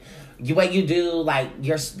 and what you do, like,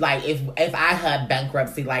 you're, like, if I had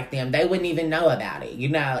bankruptcy like them, they wouldn't even know about it, you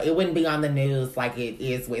know, it wouldn't be on the news like it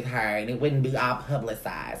is with her, and it wouldn't be all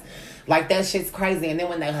publicized. Like, that shit's crazy. And then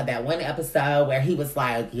when they had that one episode where he was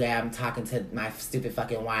like, yeah, I'm talking to my stupid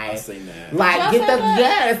fucking wife. I seen that. Like, Y'all get said the, that?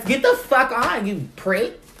 yes, get the fuck on, you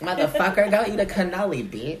prick. Motherfucker, go eat a cannoli,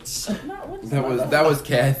 bitch. No, what is That was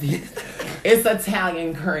Kathy. It's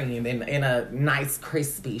Italian cream in a nice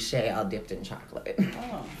crispy shell dipped in chocolate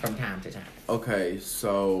Oh. from time to time. Okay,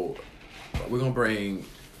 so we're gonna bring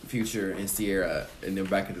Future and Sierra and then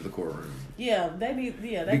back into the courtroom. Yeah, they need.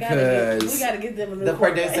 Yeah, they Because we gotta get them a new The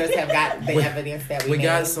court producers date. have got the evidence that we We need.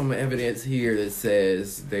 got some evidence here that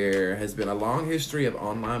says there has been a long history of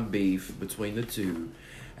online beef between the two,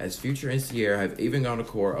 as Future and Sierra have even gone to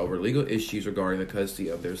court over legal issues regarding the custody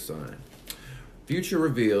of their son. Future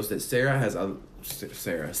reveals that Sierra has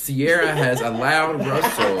allowed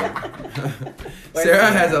Russell.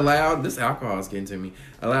 Sarah has allowed, this alcohol is getting to me,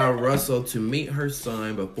 allowed Russell to meet her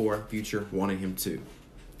son before Future wanted him to.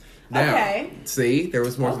 Now, Okay. see, there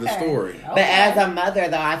was more to the Okay. story. But as a mother,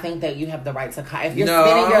 though, I think that you have the right to call. If you're No.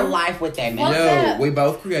 spending your life with that man. Fuck No, that. we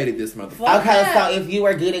both created this motherfucker. Fuck Okay, that. so if you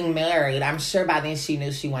were getting married, I'm sure by then she knew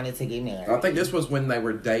she wanted to get married. I think this was when they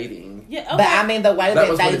were dating. Yeah, okay. But I mean, the way That that,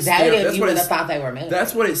 was they what it stemmed- dated, that's you what would have it's- thought they were married.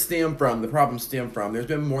 That's what it stemmed from. The problem stemmed from. There's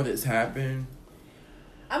been more that's happened.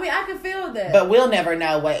 I mean, I can feel that. But we'll never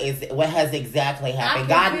know what has exactly happened.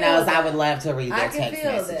 can God feel knows that. I would love to read I their can text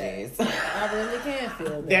feel messages. I really can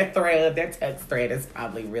feel that. Their text thread is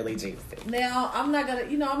probably really juicy. Now, I'm not gonna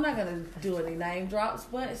do any name drops,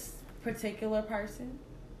 but it's a particular person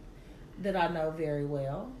that I know very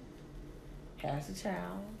well has a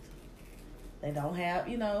child. They don't have,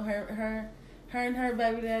 her and her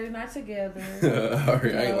baby daddy not together. I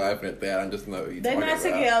ain't laughing at that. I just know what you're They're talking not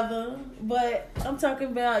about. together, but I'm talking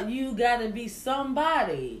about you gotta be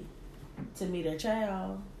somebody to meet a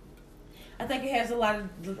child. I think it has a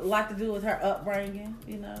lot to do with her upbringing.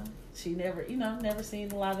 She never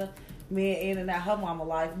seen a lot of men in and out her mama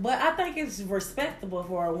life. But I think it's respectable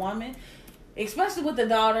for a woman, especially with the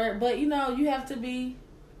daughter. But you have to be,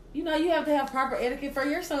 you have to have proper etiquette for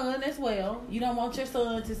your son as well. You don't want your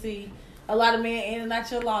son to see a lot of men in and out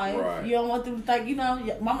your life. Right. You don't want them to think,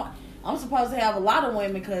 mama. I'm supposed to have a lot of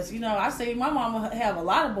women because I see my mama have a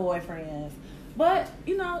lot of boyfriends. But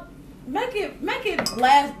make it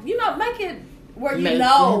last. Make it where Make it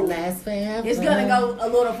last forever. it's gonna go a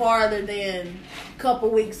little farther than couple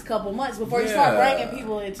weeks, couple months before you start Yeah. bringing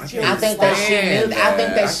people into I church. I think that she knew. I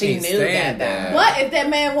think that she can't knew that. stand that. Though. But if that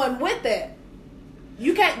man wasn't with that,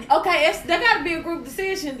 you can't. Okay, there got to be a group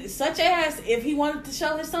decision, such as if he wanted to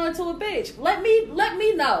show his son to a bitch. Let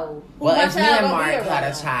me know who Well, my if me child and gonna be Mark had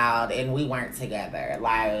around. a child and we weren't together,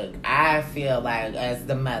 like, I feel like as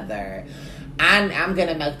the mother, I'm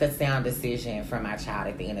gonna make the sound decision for my child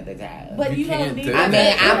at the end of the day. But you don't can't need. do I mean,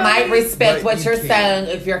 that. I might respect But what you you're can't. saying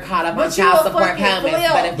if you're caught up on But you child will support fucking payments.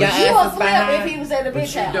 flip. But if your But you ass will is flip behind, if he was at a But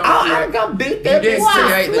bitch you house. don't- I'm gonna beat You that didn't bitch.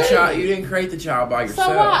 create the Please. child. You didn't create the child by yourself.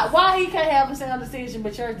 So why he can't have a sound decision,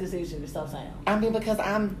 but your decision is so sound? I mean, because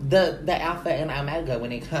I'm the alpha and omega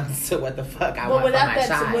when it comes to what the fuck I But want for my without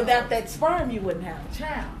child. without that sperm, you wouldn't have a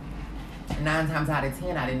child. 9 times out of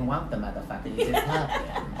 10, I didn't want the motherfucker. You just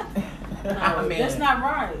happened. No, that's not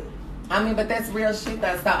right. I mean, but that's real shit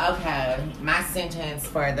though. So, okay, my sentence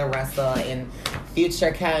for the Russell and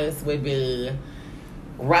Future case would be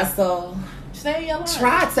Russell Stay in your life.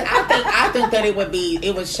 try to. I think that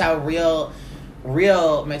it would show real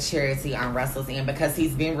maturity on Russell's end because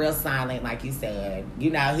he's been real silent, like you said.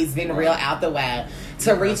 He's been real out the way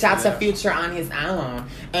to reach out to Future on his own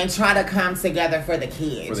and try to come together for the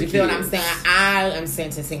kids. For the You feel what I'm kids. saying? I am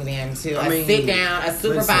sentencing them to a supervised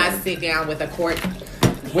listen. sit down with a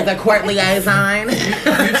court liaison.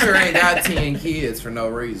 Future ain't got 10 kids for no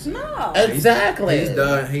reason. No. Exactly.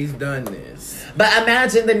 He's done this. But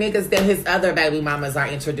imagine the niggas that his other baby mamas are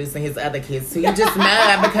introducing his other kids to. You just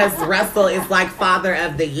mad because Russell is like father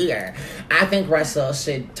of the year. I think Russell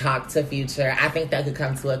should talk to Future. I think they could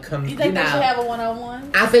come to a You think they should have a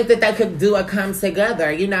one-on-one? I think that they could do a come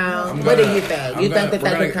together. You know, what do you think? You think that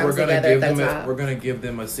they could come together if they talk? We're gonna give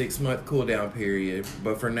them a 6-month cool down period,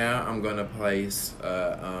 but for now, I'm gonna place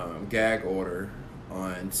a gag order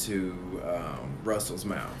onto Russell's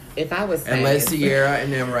mouth. If I was and let Sierra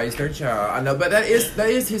and them raise their child. I know, but that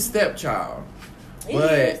is his stepchild.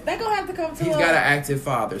 But they're gonna have to come to. He's got an active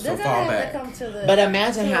father, so fall back. But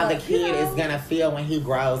imagine how the kid is gonna feel when he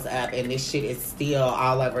grows up, and this shit is still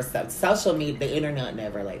all over stuff. Social media, the internet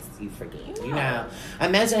never lets you forget. You know,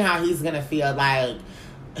 imagine how he's gonna feel like.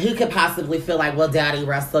 He could possibly feel like, well, Daddy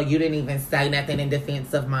Russell, you didn't even say nothing in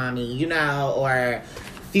defense of mommy, you know, or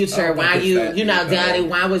Future, why Daddy,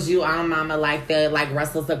 why was you on mama like that? Like,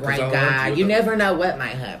 Russell's a great guy. You never know what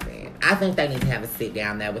might happen. I think they need to have a sit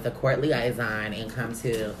down there with a court liaison and come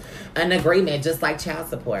to an agreement, just like child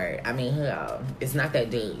support. I mean, hell, it's not that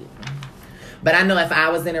deep. But I know if I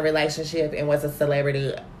was in a relationship and was a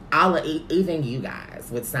celebrity, even you guys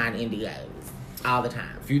would sign NDAs all the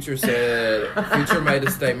time. Future made a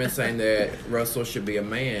statement saying that Russell should be a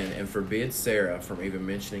man and forbids Sarah from even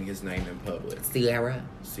mentioning his name in public. Sierra.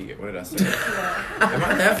 What did I say? Am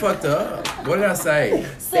I that fucked up? What did I say?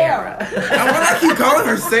 Sarah. Why do I keep calling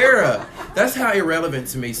her Sarah? That's how irrelevant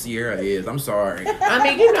to me Sierra is. I'm sorry. I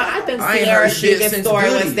mean, you know, I think Sierra's biggest story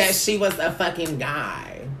was that she was a fucking guy.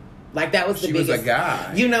 Like, that was the biggest. She was a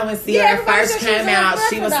guy. You know, when Sierra first came out,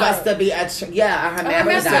 she was supposed to be her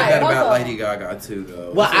hermaphrodite. said that about Lady Gaga, too,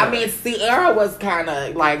 though. Well, I mean, Sierra was kind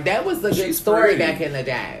of, like, that was a good story back in the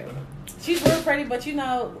day. She's real pretty, but, you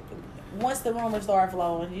know, once the rumors started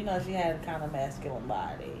flowing, you know, she had a kind of masculine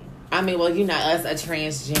body. I mean, well, you know, as a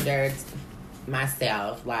transgender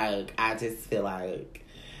myself, like, I just feel like,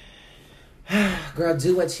 girl,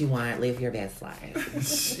 do what you want, live your best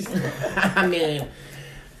life. I mean...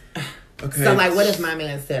 Okay. So, like, what if my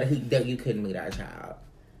man said that you couldn't meet our child?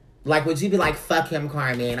 Like, would you be like, fuck him,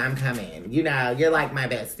 Carmen, I'm coming? You know, you're like my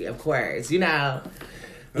bestie, of course. You know?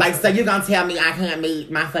 Like, so you're going to tell me I can't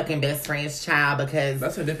meet my fucking best friend's child because...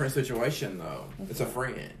 That's a different situation, though. It's a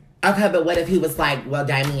friend. Okay, but what if he was like, well,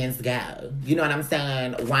 Damien's go? You know what I'm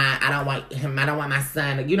saying? Why? I don't want him. I don't want my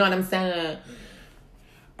son. You know what I'm saying?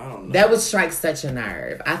 I don't know. That would strike such a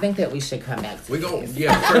nerve. I think that we should come back to this.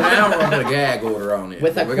 For now, we're on a gag order on it.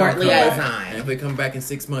 With a court liaison. And if they come back in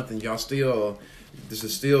 6 months and y'all this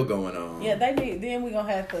is still going on. Yeah, then we're going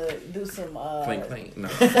to have to do some... Clink. No.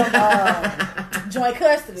 Some joint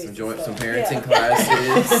custody. Some parenting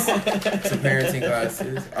classes. Some parenting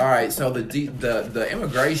classes. All right, so the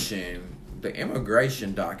immigration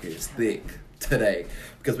docket is thick today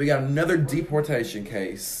because we got another deportation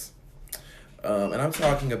case. And I'm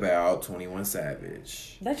talking about 21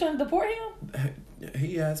 Savage. They trying to deport him?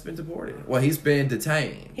 He has been deported. Well, he's been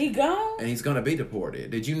detained. He gone? And he's going to be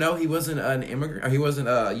deported. Did you know he wasn't an immigrant? Or he wasn't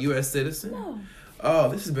a U.S. citizen? No. Oh,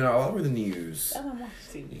 this has been all over the news. I don't watch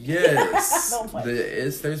TV. Yes.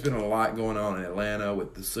 There's been a lot going on in Atlanta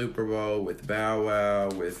with the Super Bowl, with Bow Wow,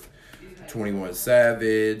 with 21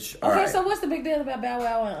 Savage. Okay, so what's the big deal about Bow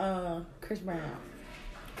Wow and Chris Brown?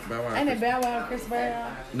 Ain't it Bow Wow and Chris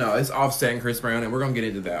Brown? No, it's Offset and Chris Brown, and we're going to get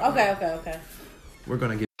into that one. Okay. We're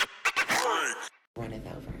going to get... Run it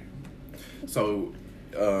over. So,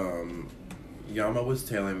 Yama was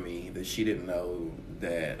telling me that she didn't know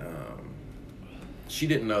that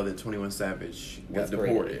 21 Savage got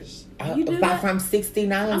deported. From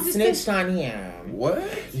 69 snitched on him. What?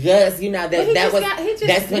 Yes, you know,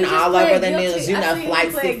 that's been all over the news. You know,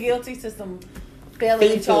 Flight 6 guilty to some... You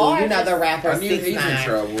know the rapper 6ix9ine. He's in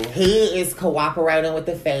trouble. He is cooperating with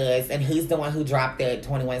the feds, and he's the one who dropped that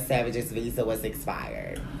 21 Savage's visa was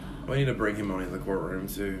expired. We need to bring him on in the courtroom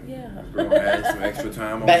too. Yeah, we're gonna add some extra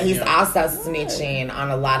time on. But he's also snitching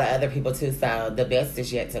on a lot of other people too. So the best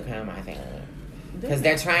is yet to come, I think, because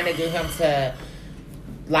they're trying to get him to.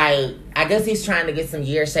 Like, I guess he's trying to get some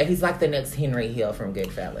years shake. He's like the next Henry Hill from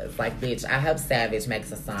Goodfellas. Like, bitch, I hope Savage makes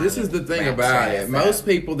a song. This is the thing about it. Most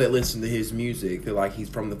people that listen to his music feel like he's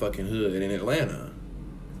from the fucking hood in Atlanta.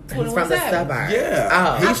 He's from the suburbs.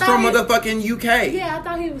 Yeah. He's from motherfucking UK. Yeah, I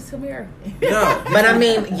thought he was American. No. But I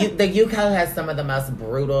mean, the UK has some of the most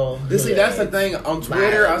brutal. See, that's the thing. On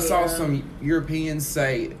Twitter, I saw some Europeans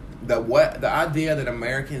say the idea that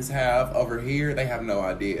Americans have over here, they have no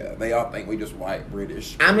idea. They all think we just white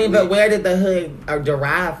British. I mean, but where did the hood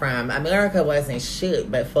derive from? America wasn't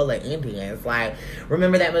shit, but full of Indians. Like,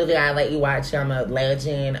 remember that movie I let you watch,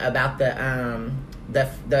 Legend, about the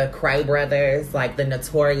the Cray brothers, like the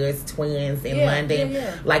Notorious twins in London.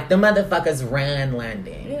 Yeah. Like the motherfuckers ran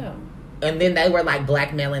London. Yeah. And then they were like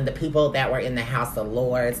blackmailing the people that were in the House of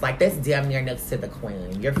Lords. Like that's damn near next to the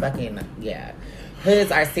Queen. You're fucking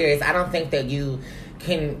Hoods are serious. I don't think that you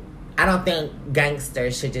can. I don't think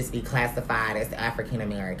gangsters should just be classified as African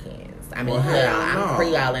Americans. I mean, I'm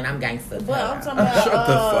Creole and I'm gangster. Well, I'm talking about Shut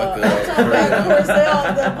the fuck up. I'm talking about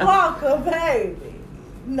Griselda the Blanca, baby.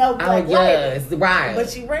 No black lady. Right. But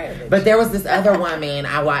she ran it. But there was this other woman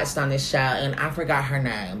I watched on this show, and I forgot her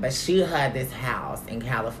name, but she had this house in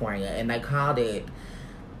California, and they called it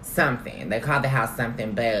something. They called the house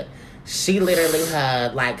something, but she literally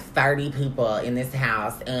had like 30 people in this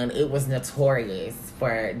house, and it was notorious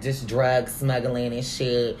for just drug smuggling and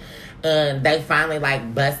shit. And they finally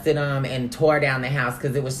like busted them and tore down the house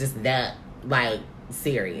because it was just that like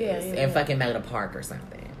serious and fucking made a park or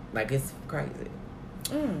something. Like it's crazy.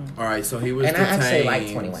 All right, so he was and detained. I actually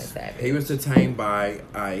like 21 Savage. He was detained by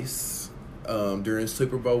ICE during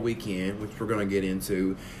Super Bowl weekend, which we're going to get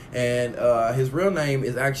into. And his real name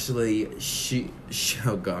is actually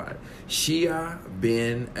Shia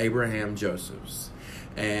bin Abraham Josephs.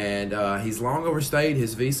 And he's long overstayed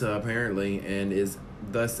his visa, apparently, and is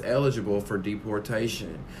thus eligible for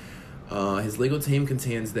deportation. His legal team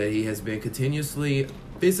contends that he has been continuously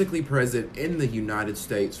physically present in the United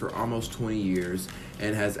States for almost 20 years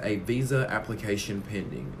and has a visa application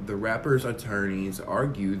pending. The rapper's attorneys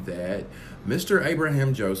argue that Mr.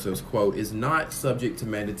 Abraham Josephs, quote, is not subject to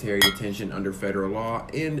mandatory detention under federal law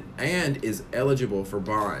and is eligible for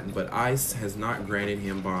bond, but ICE has not granted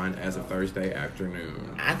him bond as of Thursday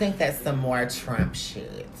afternoon. I think that's some more Trump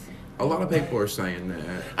shit. A lot of people are saying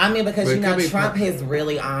that. I mean, because, But you it could know, be Trump is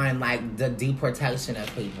really on, like, the deportation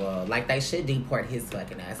of people. Like, they should deport his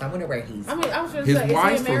fucking ass. I wonder where he's I mean, I was going to His say, is he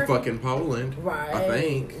wife's from American? fucking Poland, Right. I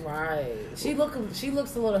think. Right. She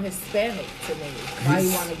looks a little Hispanic to me. Why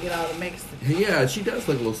you want to get all the Mexican? Yeah, she does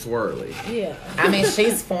look a little swirly. Yeah. I mean,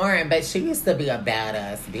 she's foreign, but she used to be a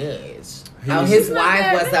badass bitch. He's- His She's not wife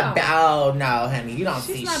bad was now. oh, no, honey. You don't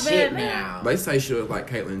She's see not shit bad now. They say she was like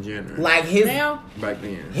Caitlyn Jenner. Like, his... Now? back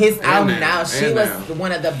then. She was now.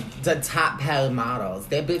 one of the top paid models.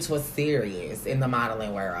 That bitch was serious in the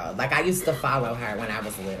modeling world. Like, I used to follow her when I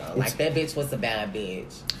was little. Like, that bitch was a bad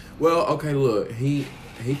bitch. Well, okay, look, he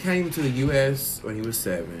came to the U.S. when he was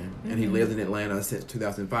 7, and he lived in Atlanta since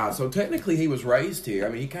 2005. So technically, he was raised here. I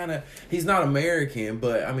mean, he's not American,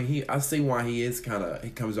 but I mean, I see why he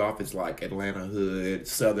comes off as like Atlanta hood,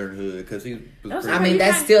 Southern hood, because he was. I mean,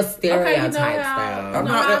 that's still stereotypes, how- though.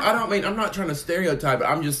 I'm not trying to stereotype it.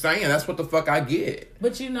 I'm just saying that's what the fuck I get.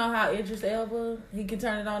 But you know how Idris Elba, he can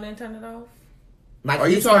turn it on and turn it off? Like, Are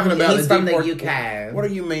you he's talking from, about he's the from the deport- UK. What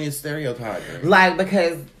do you mean is stereotyping? Like,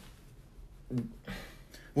 because...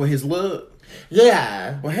 Well, his look.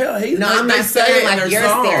 Yeah. Well, hell, he's No, I'm they not say it saying in like their you're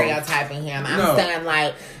song. stereotyping him. I'm No. saying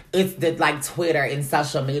like it's the like Twitter and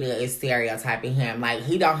social media is stereotyping him. Like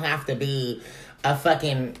he don't have to be a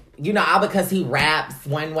fucking all because he raps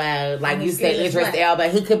one way. Like And you he's said, getting Idris slapped. Elba,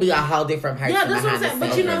 he could be a whole different person. Yeah, that's what I'm behind saying. the But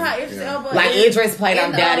you scenes. know how Idris Yeah. Elba like is Idris played on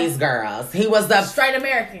in, Daddy's Girls. He was the straight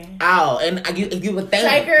American. and you would think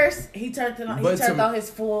Shakers, he turned it on. But He turned to- on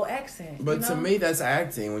his full accent. But you to know? me, that's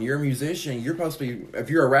acting. When you're a musician, you're supposed to be.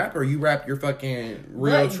 If you're a rapper, you rap your fucking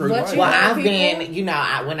real, But- true but life. you Well, know I've people-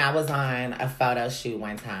 been, when I was on a photo shoot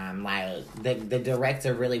one time, like, the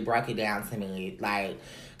director really broke it down to me, like,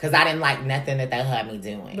 because I didn't like nothing that they had me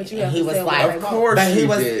doing. But you and have he to was say what like, they Of want. course but he you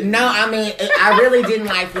was, did. no, I mean, I really didn't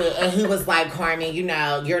like it. And he was like, Carmen,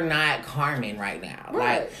 you're not Carmen right now.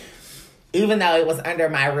 Right. Like, even though it was under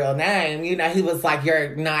my real name, he was like,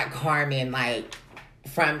 you're not Carmen, like,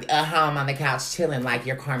 from a home on the couch chilling, like,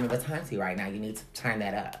 you're Carmen Batanti right now. You need to turn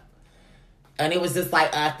that up. And it was just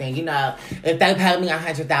like acting, if they paid me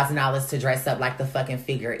 $100,000 to dress up like the fucking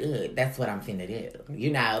figure it, that's what I'm finna do.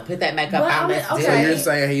 Put that makeup Well, I on, mean, let's do okay. So you're it.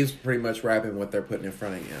 saying he's pretty much rapping what they're putting in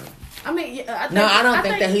front of him. I mean, yeah, No, I don't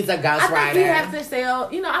think that he's a ghostwriter. I think he has to sell.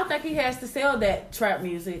 I think he has to sell that trap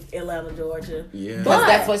music, Atlanta, Georgia. Yeah. Because But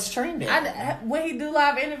that's what's trending. when he do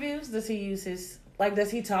live interviews, does he use his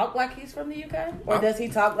does he talk like he's from the UK, or does he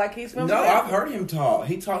talk like he's from? No, America? I've heard him talk.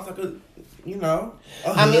 He talks like a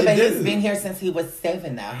I mean, but he's dude. been here since he was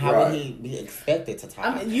 7 now. How Right. would he be expected to talk?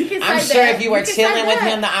 I mean, you can say I'm that. sure if you were can say chilling with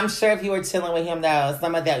that. him, I'm sure if you were chilling with him, though,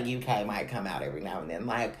 some of that UK might come out every now and then.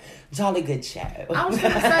 Like, jolly good show. I was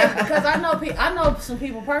gonna say because I know some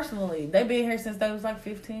people personally. They've been here since they was like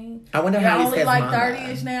 15. I wonder They're how he only says like mama.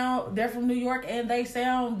 30ish now. They're from New York and they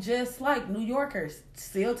sound just like New Yorkers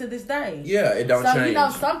still to this day. Yeah, it don't So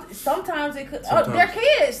change. sometimes it could. Sometimes. Their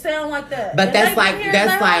kids sound like that. But And that's they've like been here their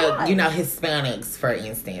whole life. his Hispanics, for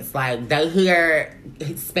instance. Like, they hear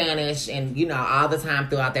Spanish and, you know, all the time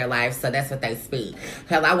throughout their life, so that's what they speak.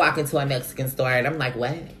 Hell, I walk into a Mexican store and I'm like,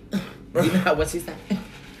 what? You know what you say?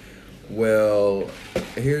 Well,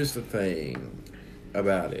 here's the thing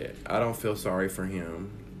about it. I don't feel sorry for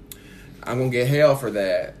him. I'm gonna get hell for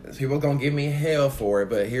that. People gonna give me hell for it,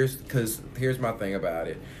 but here's my thing about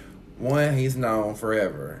it. One, he's known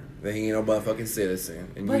forever that he ain't no motherfucking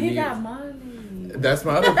citizen. And But he got money. That's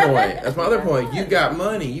my other point. That's my other point. You got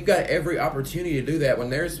money. You got every opportunity to do that when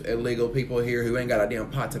there's illegal people here who ain't got a damn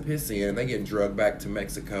pot to piss in and they getting drugged back to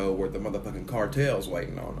Mexico where the motherfucking cartel's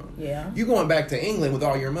waiting on them. Yeah. You going back to England with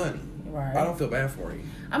all your money. Right. I don't feel bad for you.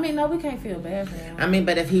 I mean, no, we can't feel bad for him. I mean,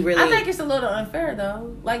 but if he really... I think it's a little unfair,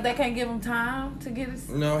 though. Like, they can't give him time to get his...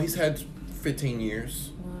 No, he's had 15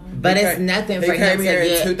 years. But it's nothing for him to He came here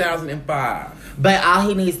get... in 2005. But all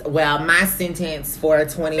he needs... Well, my sentence for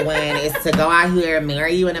 21 is to go out here,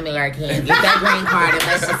 marry you an American, get that green card, and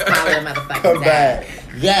let's just call it a motherfucking Come day. back.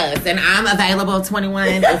 Yes, and I'm available 21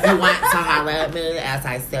 if you want to holler at me. As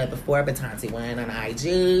I said before, Batanti1 on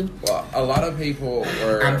IG. Well, a lot of people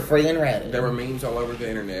were... I'm free and ready. There were memes all over the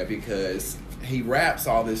internet because he raps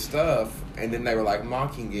all this stuff, and then they were like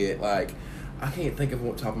mocking it. Like, I can't think of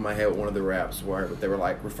what top of my head what one of the raps were, but they were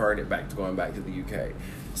like referring it back to going back to the UK.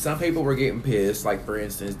 Some people were getting pissed. Like, for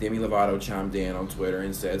instance, Demi Lovato chimed in on Twitter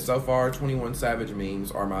and said, "So far, 21 Savage memes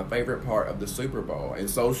are my favorite part of the Super Bowl, and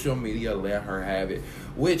social media let her have it."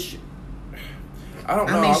 Which, I don't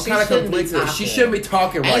know. I mean, I'm kind of conflicted. She shouldn't be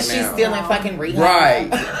talking right now. And she's still in fucking rehab. Right.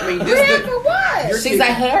 I mean, Rehab for what? You're She's a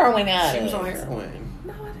heroin addict. She was on heroin.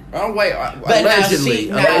 No, I didn't. Oh wait, But allegedly.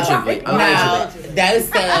 no, they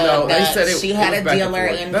said No, they that said it she had was a back and dealer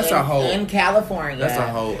forth. in California. That's a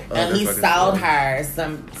whole and other he fucking sold story. her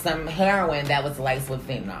some heroin that was laced with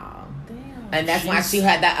fentanyl. Damn. And that's why she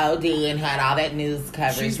had the OD and had all that news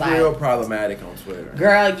coverage. She's like, real problematic on Twitter.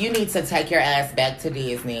 girl, you need to take your ass back to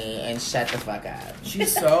Disney and shut the fuck up.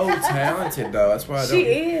 She's so talented though. That's why I don't. She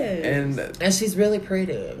is. And she's really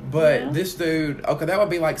pretty. but Yeah. this dude, okay, that would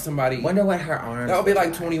be like somebody. Wonder what her arms. That would be look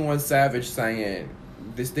like 21 Savage saying,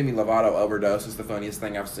 "This Demi Lovato overdose is the funniest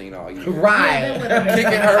thing I've seen all year." Right.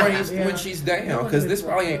 Kicking her when, Yeah. when she's down, because this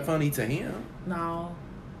probably ain't funny to him. No.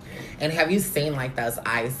 And have you seen like those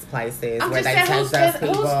ice places I'm where just they saying, take those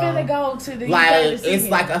people? who's finna go to the UK Like to see it's him?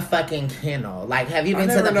 like a fucking kennel. Like, have you I been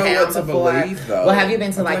to never the know pound what to before? believe, though. Well, have you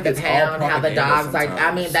been to I like think the it's all pound? How the propaganda dogs like? I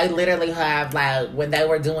sometimes. mean, they literally have like when they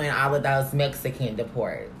were doing all of those Mexican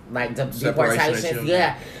deportations. Separation of children.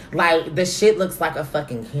 Yeah, like the shit looks like a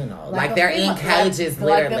fucking kennel. Like a they're in FEMA cages,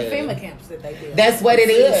 like literally. the FEMA camps that they do. That's what it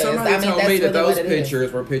is. Somebody I mean, told that's me that really those what it is.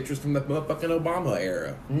 pictures were pictures from the motherfucking Obama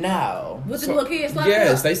era. No. with the So- little kids. Like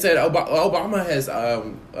Yes, they said Obama has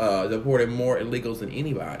deported more illegals than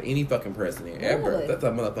any fucking president ever. Really? That's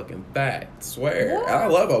a motherfucking fact. Swear. What? And I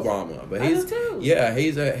love Obama, but I he's do too. yeah,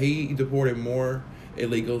 he deported more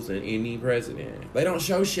illegals than any president. They don't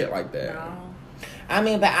show shit like that. No. I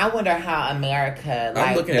mean, but I wonder how America,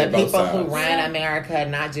 like looking the at both people who sides. run Yeah. America,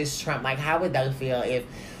 not just Trump, like how would they feel if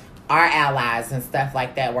our allies and stuff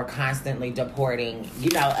like that were constantly deporting,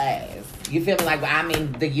 us? You feel me? Like, I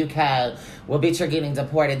mean, the UK, well, bitch, you're getting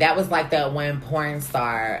deported. That was like that one porn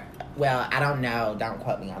star, well, I don't know, don't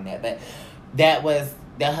quote me on that, but that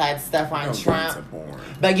had stuff on Don't Trump. get into porn.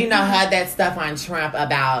 But had that stuff on Trump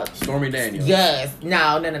about Stormy Daniels. Yes.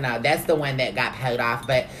 No. That's the one that got paid off.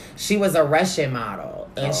 But she was a Russian model.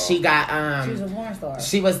 And Oh. she got, She was a porn star.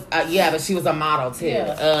 she was, but she was a model too.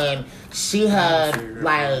 Yeah. And she had,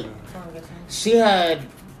 like, she had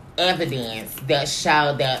evidence that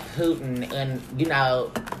showed that Putin and,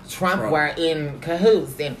 Trump were in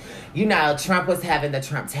cahoots. And, Trump was having the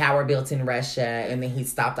Trump Tower built in Russia. And then he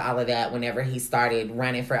stopped all of that whenever he started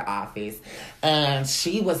running for office. And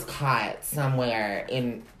she was caught somewhere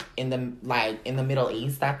in the Middle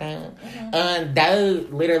East, I think. Mm-hmm. And they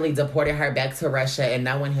literally deported her back to Russia, and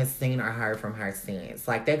no one has seen or heard from her since.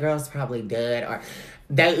 Like, that girl's probably dead, or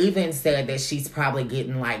they even said that she's probably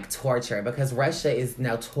getting like torture, because Russia is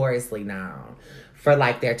notoriously known for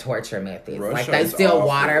like their torture methods. Russia like they is still awful.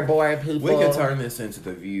 waterboard people. We could turn this into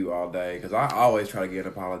The View all day, because I always try to get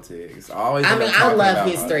into politics. I I love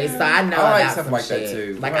history, so I know I like about stuff some like shit. that,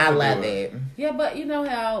 too. Like, We'll have I to love do it. Yeah, but you know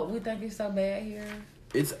how we think it's so bad here.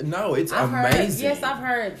 It's I've amazing. Heard, yes, I've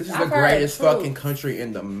heard. This is I've the heard greatest truth. fucking country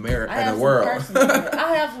in the I have world.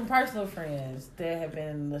 I have some personal friends that have been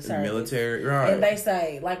in the service. Military, right? And they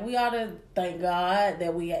say, like, we ought to thank God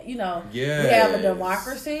that we have a Yes.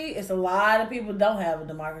 democracy. It's a lot of people don't have a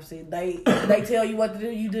democracy. They tell you what to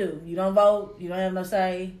do, you do. You don't vote. You don't have no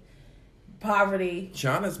say. Poverty.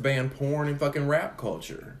 China's banned porn and fucking rap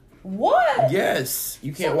culture. What? Yes,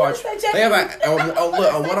 you can't So watch. what is that They have Jackie- look what is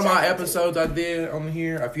on that one of my Jackie? episodes I did on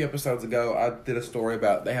here a few episodes ago. I did a story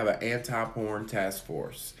about they have an anti-porn task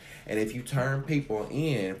force, and if you turn people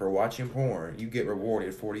in for watching porn, you get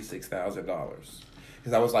rewarded $46,000.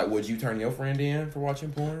 Because I was like, would you turn your friend in for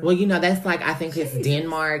watching porn? Well, that's like, I think it's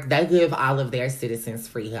Denmark. They give all of their citizens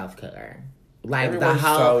free health care. Like Everyone's the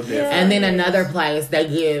whole, so different. and then another place they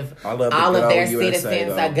give I love the all good of their old USA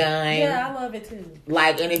citizens though. a gun. Yeah, I love it too.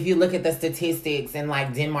 Like, and if you look at the statistics in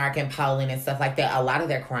like Denmark and Poland and stuff like that, a lot of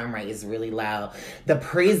their crime rate is really low. The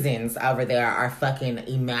prisons over there are fucking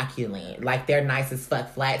immaculate. Like, they're nice as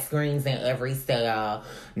fuck. Flat screens in every cell,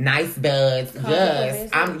 nice beds.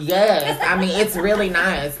 Yes, I mean, it's really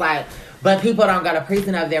nice. Like, but people don't go to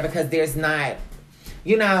prison over there because there's not,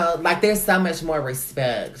 like, there's so much more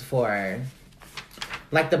respect for.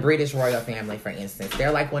 Like the British royal family, for instance.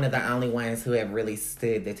 They're like one of the only ones who have really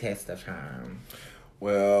stood the test of time.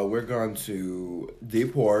 Well, we're going to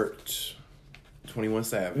deport 21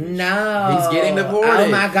 Savage. No. He's getting deported. Oh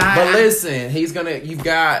my God. But listen,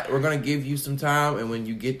 we're gonna give you some time, and when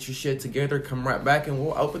you get your shit together, come right back and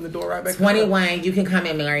we'll open the door right back 21, you can come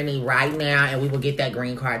and marry me right now and we will get that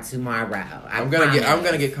green card tomorrow. I'm gonna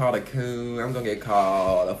get called a coon. I'm gonna get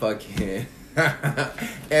called a fucking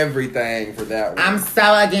everything for that one. I'm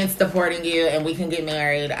so against deporting you and we can get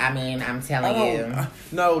married. I mean, I'm telling you.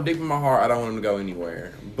 No, deep in my heart, I don't want him to go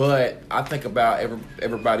anywhere. But I think about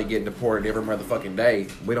everybody getting deported every motherfucking day.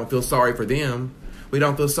 We don't feel sorry for them. We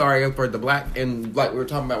don't feel sorry for the black, and like we were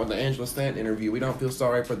talking about with the Angela Stanton interview, we don't feel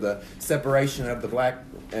sorry for the separation of the black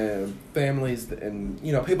families. And,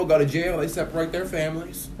 people go to jail, they separate their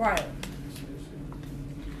families. Right.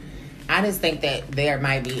 I just think that there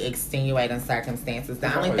might be extenuating circumstances.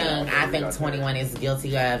 The only thing I think 21 is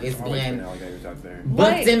guilty of is being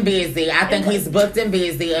booked and busy. I think he's booked and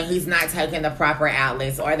busy, and he's not taking the proper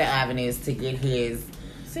outlets or the avenues to get his,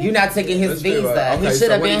 to get his visa. He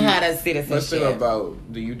should have been had a citizenship. Let's do a vote.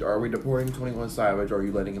 Are we deporting 21 Savage, or are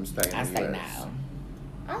you letting him stay in I the say US?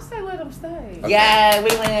 I no. say let him stay. Okay. Yeah, we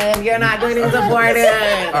win. You're not getting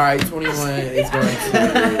deported. All right, 21 is going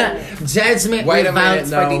to Judgment Wait a minute,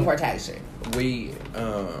 votes for no. deportation. we.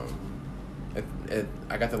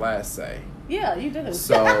 I got the last say. Yeah, you do.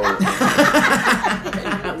 So Well,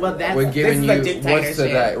 that's we're giving this is a you what's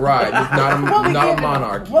today, dictatorship. right? Not a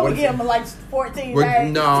monarchy. What we give him like 14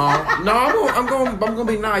 days? No, I'm gonna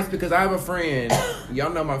be nice because I have a friend.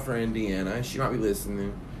 Y'all know my friend Deanna. She might be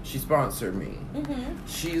listening. She sponsored me. Mm-hmm.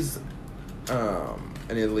 She's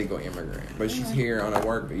an illegal immigrant, but she's here on a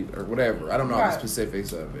work visa or whatever. I don't know the Right.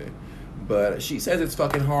 specifics of it. But she says it's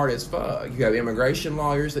fucking hard as fuck. You have immigration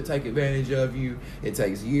lawyers that take advantage of you. It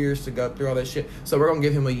takes years to go through all that shit. So we're gonna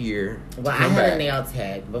give him a year. to Well, I come had back. a nail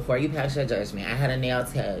tech before you pass your judgment. I had a nail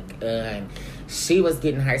tech, and she was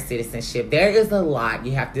getting her citizenship. There is a lot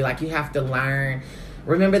you have to learn.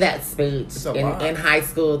 Remember that speech It's a lot. in high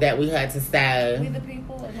school that we had to We say? the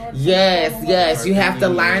people. In order to Yes, become yes. one. You have to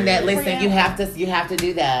learn that. Listen, Preamble. you have to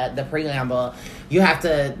do that. The preamble. You have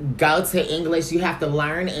to go to English. You have to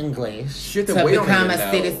learn English Shit that to we don't become even a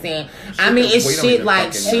know. citizen. Shit I mean, that we it's don't shit even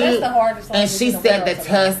like fucking she. And that's the hardest And language she in the said the world to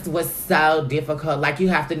test was so difficult. Like, you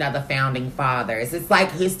have to know the founding fathers. It's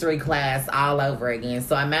like history class all over again.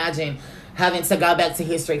 So imagine having to go back to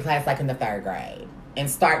history class like in the 3rd grade and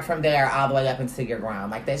start from there all the way up until you're grown.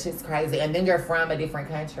 Like, that's just crazy. And then you're from a different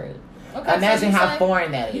country. Okay, Imagine so how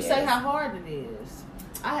foreign that You is. say how hard it is.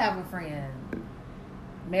 I have a friend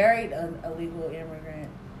married an illegal immigrant.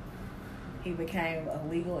 He became a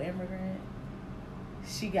legal immigrant.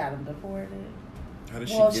 She got him deported. How did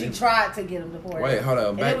Well, she she get tried to get him deported. Wait, hold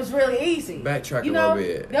on. And it was really easy. Backtrack You a know, little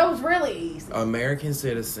bit. That was really easy. American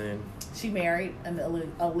citizen. She married an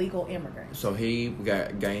illegal immigrant. So he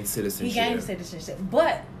gained citizenship. He gained citizenship.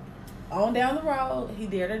 But on down the road, he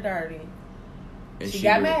did her dirty. And She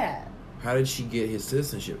got mad. How did she get his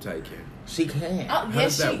citizenship taken? She can. Oh, How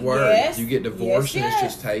does that work? You get divorced and it's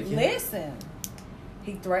just taken? Listen,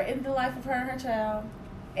 he threatened the life of her and her child,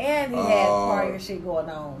 and he had prior shit going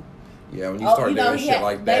on. Yeah, when you start doing shit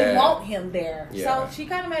like that. They want him there. Yeah. So she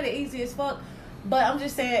kind of made it easy as fuck. But I'm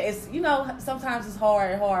just saying, it's, sometimes it's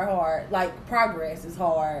hard. Like, progress is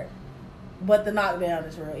hard, but the knockdown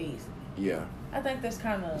is real easy. Yeah. I think that's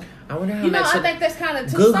kind of, I wonder how much. I think that's kind of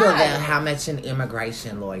Google two-sided. that, how much an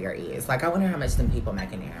immigration lawyer is. Like, I wonder how much them people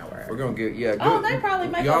make an hour. We're gonna get Oh, they probably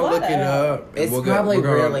make a y'all lot look it of- up. and It's probably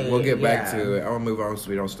really- We'll get back yeah. to it. I want to move on so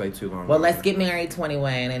we don't stay too long. Well, let's get married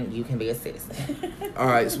 21 and you can be a citizen. All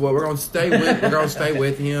right. So we're gonna stay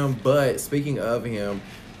with him. But speaking of him,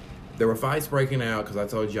 there were fights breaking out because I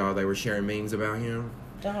told y'all they were sharing memes about him.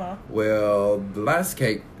 Uh-huh. Well, the last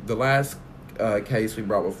case we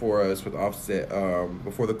brought before us with Offset,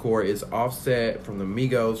 before the court, is Offset from the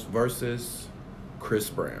Migos versus Chris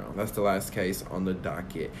Brown. That's the last case on the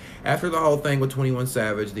docket. After the whole thing with 21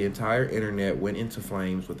 Savage, the entire internet went into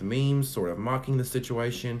flames with memes sort of mocking the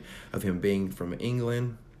situation of him being from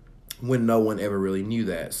England when no one ever really knew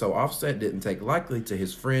that. So Offset didn't take lightly to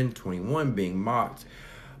his friend 21 being mocked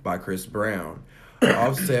by Chris Brown.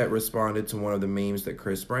 Offset responded to one of the memes that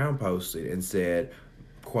Chris Brown posted and said,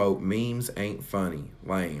 quote, "Memes ain't funny,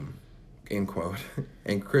 lame," end quote.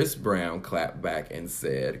 And Chris Brown clapped back and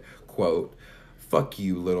said, quote, "Fuck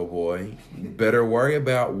you, little boy. Better worry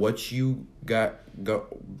about what you got go."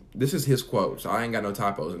 This is his quote, so I ain't got no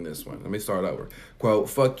typos in this one. Let me start over. Quote,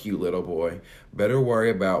 "Fuck you, little boy. Better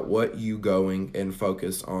worry about what you going and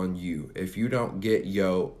focus on you. If you don't get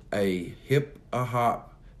a hip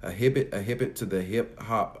it to the hip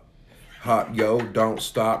hop, yo, don't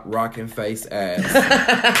stop rocking face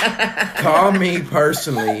ass. Call me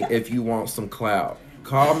personally if you want some clout.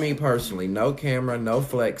 Call me personally. No camera, no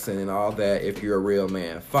flexing and all that if you're a real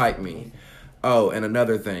man. Fight me. Oh, and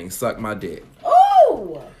another thing, suck my dick."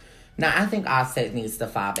 Ooh! Now, I think Offset needs to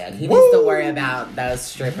fall back. He needs to worry about those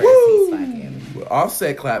strippers he's fucking.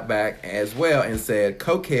 Offset clapped back as well and said,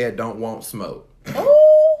 "Cokehead don't want smoke." Ooh!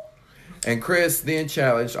 And Chris then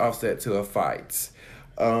challenged Offset to a fight.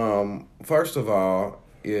 First of all,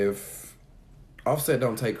 if Offset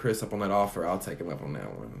don't take Chris up on that offer, I'll take him up on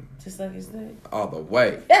that one. Just like his dick. All the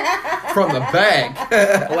way. From the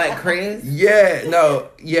back. What, Chris? Yeah, no,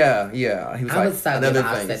 yeah. He was I like, would so another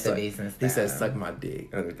give thing. Offset the business, He said, though. "Suck my dick."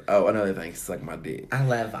 Another thing, suck my dick. I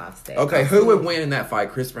love Offset. Okay, who would win in that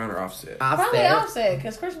fight, Chris Brown or Offset? Probably Offset,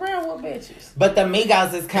 because Chris Brown whoop bitches. But the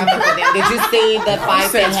Migos is coming for them. Did you see the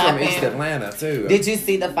fight that Offset's from East happened? Atlanta, too. Did you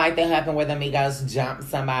see the fight that happened where the Migos jumped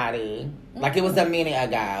somebody? Like, it was a minute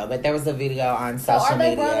ago, but there was a video on So social are they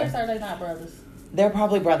media. brothers or are they not brothers? They're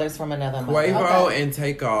probably brothers from another mother. Quavo Okay. and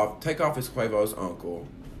Takeoff. Takeoff is Quavo's uncle.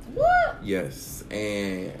 What? Yes,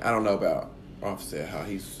 and I don't know about Offset, how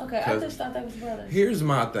he's... Okay, I 'cause just thought they was brothers. here's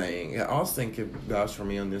my thing. Austin could vouch for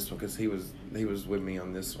me on this one because he was with me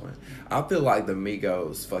on this one. I feel like the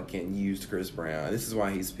Migos fucking used Chris Brown. This is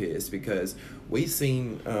why he's pissed, because we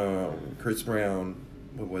seen Chris Brown,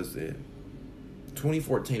 what was it,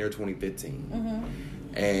 2014 or 2015.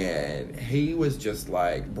 Mm-hmm. And he was just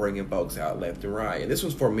like bringing folks out left and right. And this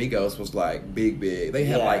was for Migos was like big. They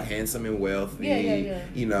had Yeah. like Handsome and Wealthy. Yeah.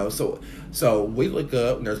 You know, so we look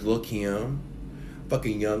up and there's Lil Kim,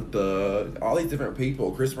 fucking Young Thug, all these different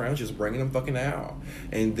people. Chris Brown's just bringing them fucking out.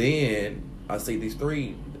 And then I see these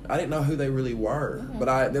three. I didn't know who they really were,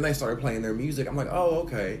 but then they started playing their music. I'm like, oh,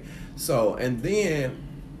 okay. So, and then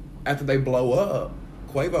after they blow up,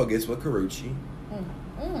 Quavo gets with Karrueche.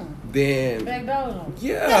 Then Back down.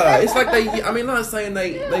 yeah, it's like I'm not saying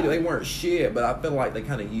they weren't shit, but I feel like they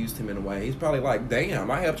kind of used him in a way. He's probably like, damn,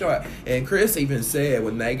 I helped y'all out. And Chris even said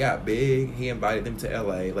when they got big, he invited them to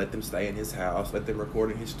LA, let them stay in his house, let them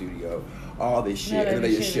record in his studio, all this shit, and then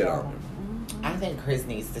they just shit on him. I think Chris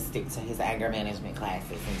needs to stick to his anger management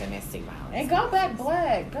classes and domestic violence. And go back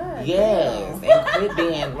black. God. Yes, damn. and quit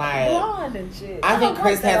being like... Blonde and shit. I think don't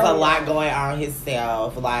Chris like that has a old- lot going on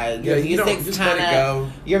himself. Like, Yeah, your you don't music's just let it kind go.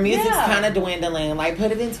 of... Your music's Yeah. kind of dwindling. Like,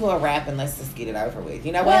 put it into a rap and let's just get it over with.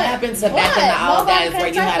 You know, what But- happened to back in the old Nobody days can where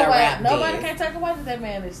you take had a away- rap Nobody diss? can take away that that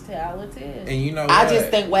man is talented. And you know I what? just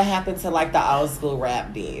think what happened to, like, the old school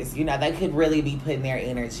rap diss. You know, they could really be putting their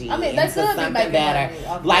energy I mean, they into could be something making better. money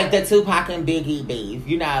off Like that. the Tupac and Biggie beef.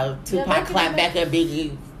 You know, Tupac they could clapped be back at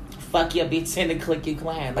Biggie, fuck your bitch in the click you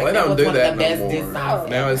climb. Like, Well, they that don't was do one that of the no best more. diss songs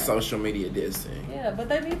Now ever. it's social media dissing. Yeah, but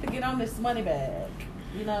they need to get on this money bag.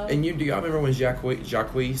 You know? And do y'all remember when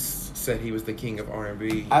Jacquees said he was the king of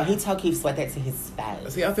R&B? Oh, he told Keith Sweat that to his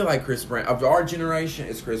face. See, I feel like Chris Brown, of our generation,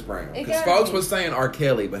 it's Chris Brown. It Because gotta folks be. was saying R.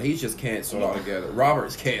 Kelly, but he's just canceled altogether.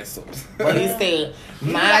 Robert's canceled. Well, he said,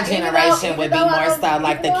 my Even generation though- would be even though I more don't- so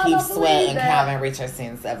like even the though I Keith don't Sweat believe and that. Calvin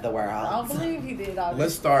Richardsons of the I don't world. believe he did all Let's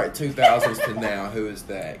this. start 2000s to now. Who is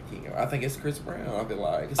that king? I think it's Chris Brown. I feel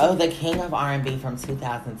like. Oh, the king of R&B from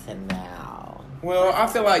 2000 to now. Well, I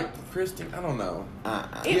feel like Christian. I don't know.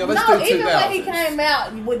 Yeah, let's no, do even when he 2000s. came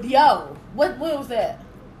out with Yo. What was that?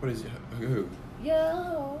 What is it? Who?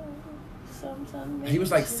 Yo. Sometimes He was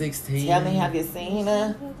like 16. Tell me, have you seen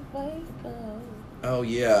her? Oh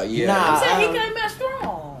yeah, yeah. Nah. I'm saying he came out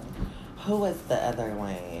strong. Who was the other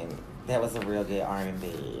one that was a real good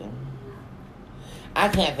R&B? I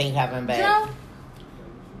can't think of him, but Joe?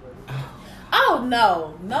 Oh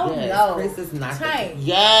no, yes, no. Chris is not. Tank.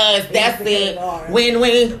 Yes, that's the it. good R&B. When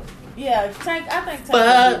we Yeah, Tank. I think Tank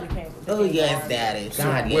Fuck. really came Oh yes, daddy.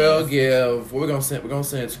 God, yes. We'll give. We're gonna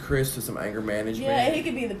send Chris to some anger management. Yeah, he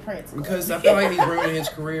could be the prince. Because I feel like he's ruining his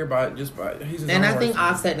career by he's his And own I think worst-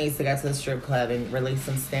 Offset needs to go to the strip club and release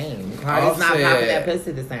some steam. Cardi's not Offset. popping that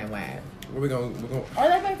pussy the same way. We're gonna Are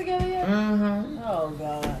they back together yet? Mm-hmm. Oh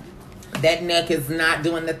God. That neck is not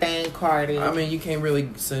doing the thing, Cardi. I mean, you can't really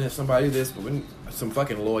send somebody this, but when, some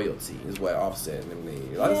fucking loyalty is what Offset and them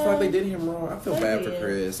need. I just feel like they did him wrong. I feel They bad for did.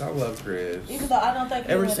 Chris. I love Chris. Even though I don't think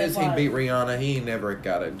Ever went since that he far. beat Rihanna, he ain't never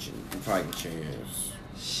got a fighting chance.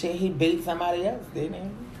 Shit, he beat somebody else, didn't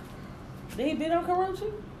he? Did he beat on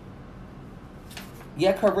Karuchi?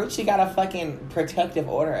 Yeah, Karuchi got a fucking protective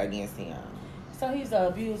order against him. So he's the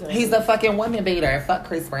abuser. He's a fucking woman beater. Fuck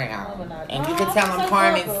Chris Brown. No, not. And you No, can I'm tell gonna him say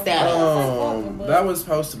Carmen's fuck him. status. That was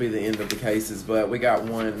supposed to be the end of the cases, but we got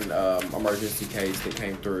one emergency case that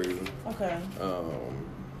came through Okay.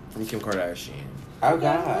 from Kim Kardashian. Oh, Okay,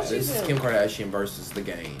 God. what's she This is do? Kim Kardashian versus The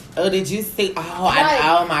Game. Oh, did you see? Oh, Like,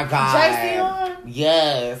 oh my God. JC?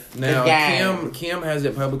 Yes. Now the game. Kim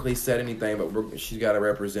hasn't publicly said anything, but she's got a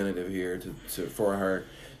representative here to for her.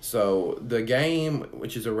 So The Game,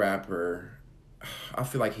 which is a rapper, I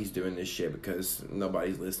feel like he's doing this shit because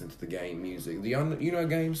nobody's listening to The Game music. Do you know a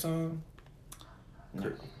Game song?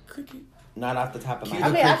 No. Cricket. Not off the top of my Cue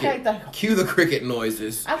head. the I mean, I cricket. can't think. Cue the cricket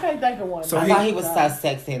noises. I can't think of one. So I he- thought he was so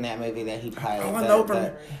sexy in that movie that he played. All I know from-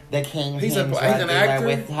 the King He's King he's drug an dealer actor?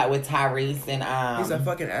 with Tyrese and He's a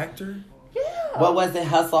fucking actor. Yeah. what was it,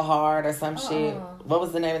 Hustle Hard or some shit? What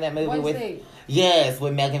was the name of that movie What's with? it? Yes,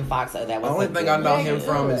 with Megan Fox. Oh, that was The only a thing good I know movie. him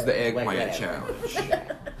from is the Wait, eggplant whatever. challenge.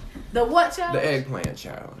 The what child? The eggplant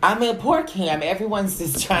challenge. I mean, poor Kim. Everyone's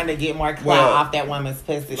just trying to get more clout Well, off that woman's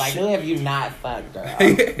pussy. Like, who have you not fucked,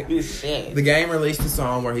 girl? Shit. The Game released a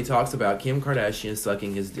song where he talks about Kim Kardashian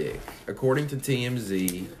sucking his dick. According to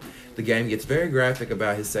TMZ, The Game gets very graphic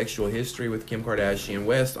about his sexual history with Kim Kardashian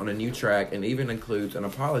West on a new track and even includes an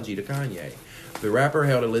apology to Kanye. The rapper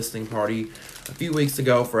held a listening party a few weeks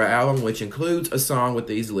ago for an album which includes a song with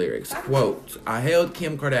these lyrics. Quote, I held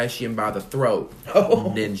Kim Kardashian by the throat,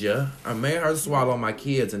 ninja. I made her swallow my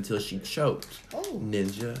kids until she choked,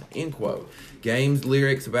 ninja. End quote. Game's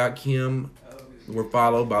lyrics about Kim were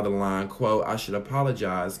followed by the line, quote, I should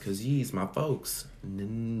apologize because ye's my folks,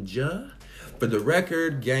 ninja. For the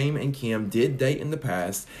record, Game and Kim did date in the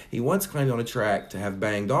past. He once claimed on a track to have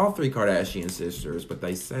banged all three Kardashian sisters, but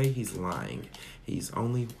they say he's lying. He's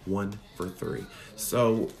only 1 for 3.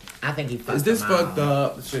 So, I think he fucked is this them all. fucked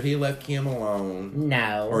up? Should he left Kim alone?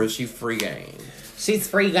 No. Or is she free game? She's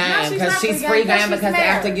free game No, she's because not she's free free game 'cause game she's because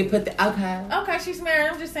after married. you put the okay. Okay, she's married.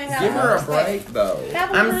 I'm just saying. Give her a break, though.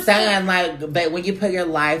 I'm saying like, but when you put your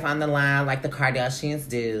life on the line like the Kardashians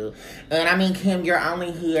do, and I mean Kim, you're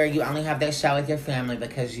only here. You only have that show with your family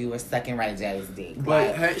because you were sucking Ray J's dick. But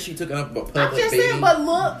Like, had she took up a public I'm just beating? saying, but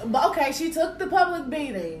look, but okay, she took the public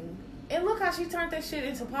beating. And look how she turned that shit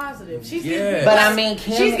into positive. She's Yeah. getting, But I mean,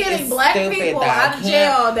 Kim she's getting is black stupid, people though. out of Kim-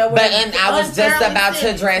 jail that were But and I was just unfairly about to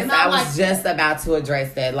sentenced. address. And I I'm was like, just about to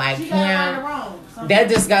address that. Like she got it right and Kim. wrong. So- That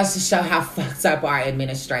just goes to show how fucked up our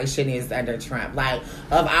administration is under Trump. Like,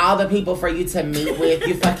 of all the people for you to meet with,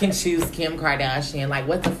 you fucking choose Kim Kardashian. Like,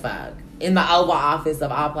 what the fuck? In the Oval Office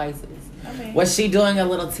of all places. I mean, Was she doing a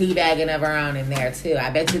little teabagging of her own in there, too? I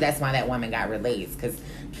bet you that's why that woman got released. Because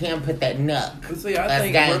Kim put that nook. But see, I as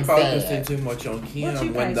think Game we're focusing said. too much on What you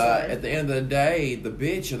Kim when think, Sorry? at the end of the day, the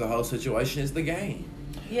bitch of the whole situation is The Game.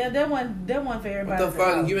 yeah, that one for What everybody. the to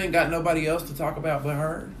fuck? know. You ain't got nobody else to talk about but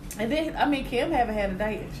her. And then, I mean, Kim haven't had a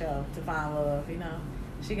dating show to find love. You know,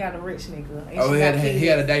 she got a rich nigga. And Oh, she he got had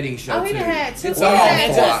kids. a dating show Oh, he too. done had 2. It's He all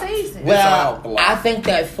had plot. 2 seasons. all Well, plot. I think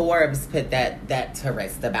that Forbes put that to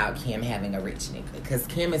rest about Kim having a rich nigga. Because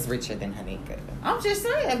Kim is richer than her nigga. I'm just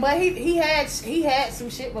saying, but he had some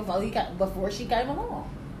shit before she came along.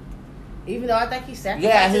 Even though I think he sacrificed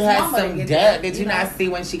Yeah, he his had mama to some get debt. that, Did you not see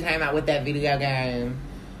when she came out with that video game?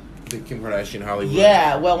 The Kim Kardashian Hollywood.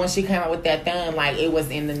 Yeah, well, when she came out with that thing, like it was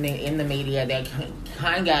in the media that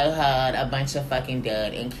Kanye had a bunch of fucking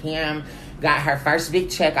debt, and Kim got her first big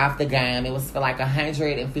check off the game. It was for like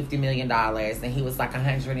 $150 million, and he was like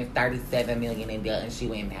 $137 million in debt, and she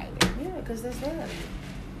went and paid it. Yeah, because that's that.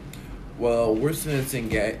 Well, we're sentencing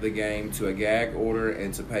The Game to a gag order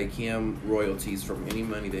and to pay Kim royalties from any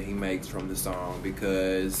money that he makes from the song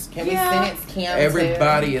because Can Yeah. we sentence Kim?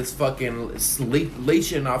 everybody is fucking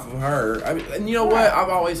leeching off of her. I mean, and you know what? I've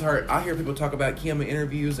always heard. I hear people talk about Kim in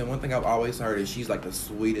interviews, and one thing I've always heard is she's like the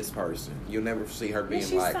sweetest person. You'll never see her Yeah, being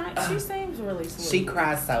she like. she seems really sweet. She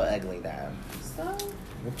cries so ugly though. So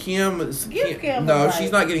Well, Kim, Give Kim a no, break.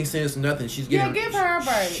 she's not getting sentenced to nothing. She's Yeah, getting. give her a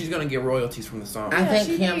break. She's gonna get royalties from the song. I Yeah, think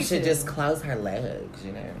she Kim needs should to. just close her legs,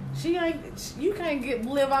 you know. She ain't. You can't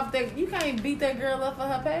live off that. You can't beat that girl up for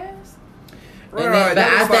her past. Right, And then, but that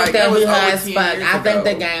I was think like- that was he over has 10 fucked. years I think the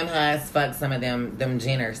ago. game has fucked some of them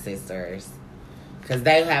Jenner sisters. Because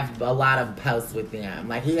they have a lot of posts with them.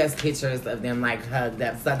 Like, he has pictures of them, like, hugged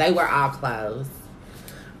up. So they were all close.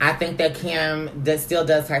 I think that Kim still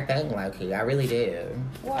does her thing, low-key. I really do.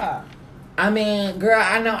 Why? I mean, girl,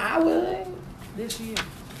 I know I would. This year.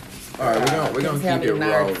 All right, we're gonna keep it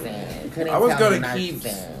rolling. I was gonna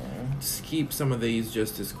keep some of these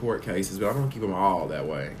just as court cases, but I'm gonna keep them all that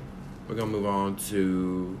way. We're gonna move on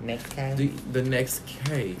to Next case. the next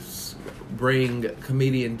case. Bring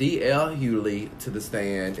comedian D.L. Hewley to the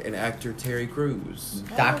stand and actor Terry Crews.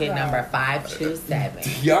 Docket Oh, number God. 527.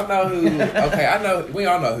 Y'all know who? Okay, I know. We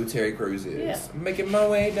all know who Terry Crews is. Yeah. Making my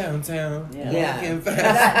way downtown. Yeah. Walking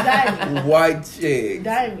fast. Damien. White chick.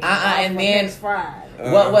 Damien. And then- Next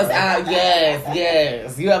Friday. What was out?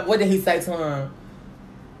 Yes. What did he say to him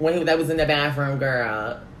when they was in the bathroom,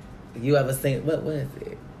 girl? You ever seen, what was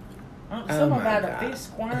it? Something my about God. a fish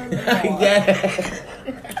squirming. Yes.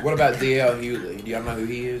 What about D.L. Hewley? Do y'all know who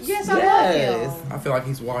he is? Yes, I Yes. love him. I feel like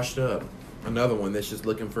he's washed up. Another one that's just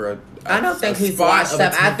looking for a. I don't think he's spot washed of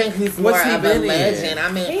up. I attention. think he's more What's he of a been in? legend.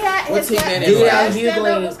 I mean, He had What's he his been in? D.L. last stand-up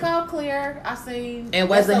Hughley. was called Clear. I seen. and that's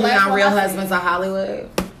wasn't the he last on one Real I Husbands seen. of Hollywood?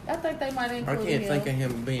 I think they might I include can't him. think of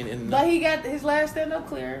him being in. But he got his last stand-up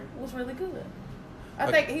Clear was really good. I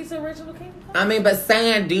think he's the original King. I mean, but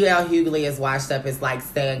saying D.L. Hughley is washed up is like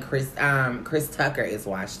saying Chris Tucker is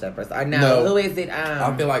washed up. Or No. who is it?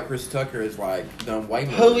 I feel like Chris Tucker is like done way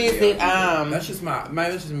more. Who than is D.L. it, Hughley. That's just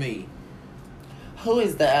maybe that's just me. Who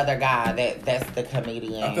is the other guy that's the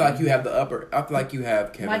comedian? I feel like you have the upper. I feel like you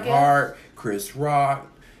have Kevin Mike Hart, Chris Rock,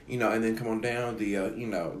 and then come on down. D.L.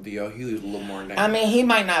 Hughley's a little more down. I mean, he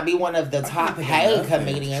might not be one of the can't top think of paid nothing.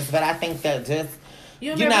 comedians, but I think that just You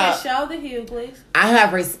You remember know- that show, The Hugleys? I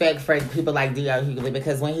have respect for people like D.L. Hughley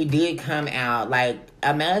because when he did come out, like,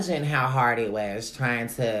 imagine how hard it was trying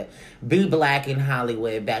to be black in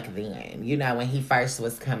Hollywood back then. When he first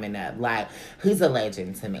was coming up. Like, he's a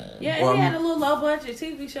legend to me. Yeah, Well, he had a little low budget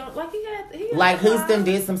TV show. Like he had Like, a he's lot. done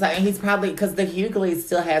did some, and he's probably, because the Hughley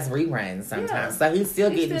still has reruns sometimes. Yeah. So he's still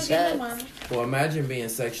He's getting still getting checks. money. Well, imagine being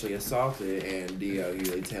sexually assaulted and D.L.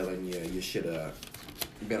 Hughley telling you should have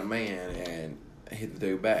been a man and hit the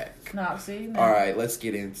dude back. No, see? No. All right, let's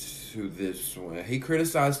get into this one. He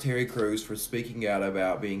criticized Terry Crews for speaking out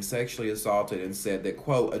about being sexually assaulted and said that,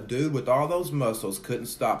 quote, a dude with all those muscles couldn't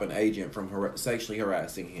stop an agent from sexually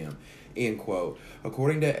harassing him, end quote.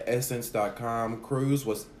 According to Essence.com, Crews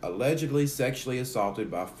was allegedly sexually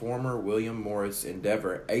assaulted by former William Morris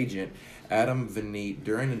Endeavor agent Adam Vanette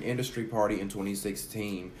during an industry party in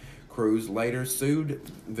 2016. Crews later sued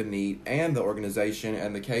Vanette and the organization,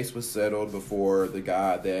 and the case was settled before the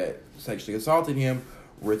guy that sexually assaulted him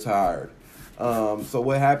retired. So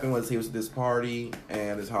what happened was he was at this party,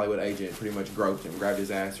 and this Hollywood agent pretty much groped him, grabbed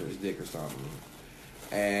his ass or his dick or something.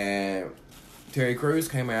 And Terry Crews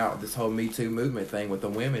came out with this whole Me Too movement thing with the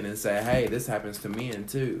women and said, hey, this happens to men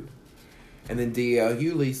too. And then D.L.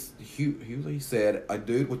 Hughley said, a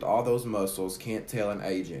dude with all those muscles can't tell an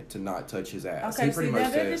agent to not touch his ass. Okay, He pretty see, much now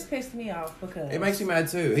that said, just pissed me off because... it makes me mad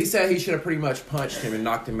too. He said he should have pretty much punched him and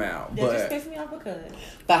knocked him out. That just But pissed me off because...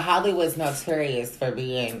 But Hollywood's notorious for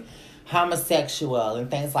being homosexual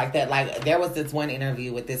and things like that. Like, there was this one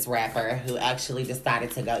interview with this rapper who actually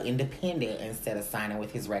decided to go independent instead of signing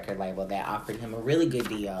with his record label that offered him a really good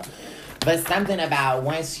deal. But something about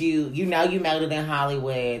once you made it in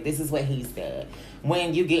Hollywood, this is what he said.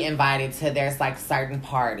 When you get invited to, there's like certain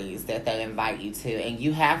parties that they invite you to, and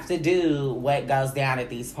you have to do what goes down at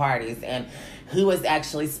these parties. And he was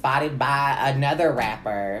actually spotted by another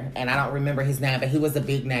rapper, and I don't remember his name, but he was a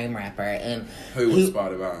big name rapper. And who was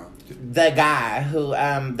spotted by? the guy who,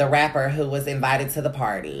 the rapper who was invited to the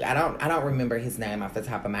party. I don't remember his name off the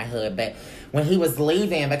top of my head, but when he was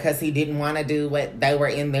leaving because he didn't want to do what they were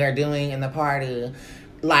in there doing in the party,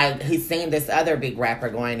 like, he seen this other big rapper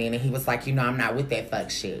going in, and he was like, I'm not with that fuck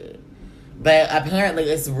shit. But apparently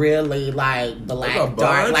it's really, like, black, There's a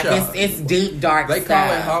dark. bunch Like, of- it's deep, dark They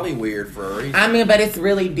stuff. call it Hollyweird for a reason. I mean, but it's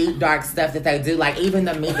really deep, dark stuff that they do. Like, even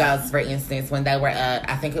the Migos, for instance, when they were at,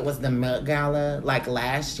 I think it was the Met Gala, like,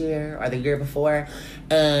 last year or the year before,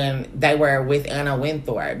 and they were with Anna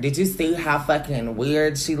Wintour. Did you see how fucking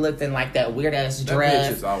weird she looked in, like, that weird-ass That dress?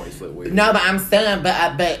 bitch just always look weird. No, but I'm saying,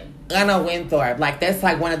 but Anna Wintour, like, that's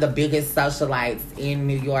like one of the biggest socialites in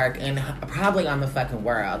New York and probably on the fucking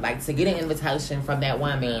world. Like, to get an invitation from that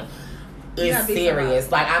woman is Yeah, be serious.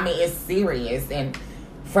 surprised. Like, I mean, it's serious. And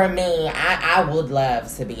for me, I would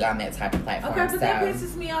love to be on that type of platform. Okay, but that so.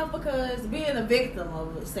 pisses me off because being a victim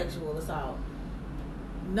of sexual assault,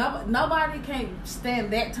 nobody can't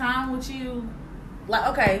stand that time with you. Like,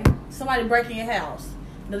 okay, somebody breaking your house.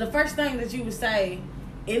 Now, the first thing that you would say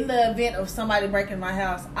in the event of somebody breaking my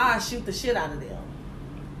house, I shoot the shit out of them.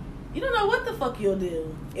 You don't know what the fuck you'll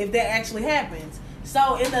do if that actually happens.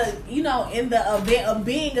 So in the event of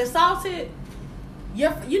being assaulted, you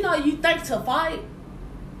think to fight,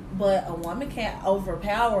 but a woman can't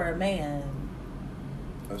overpower a man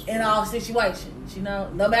in all situations. No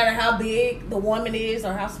matter how big the woman is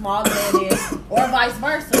or how small the man is, or vice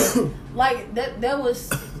versa. Like that was.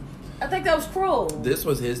 I think that was cruel. This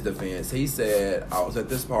was his defense. He said, I was at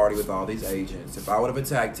this party with all these agents. If I would have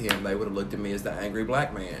attacked him, they would have looked at me as the angry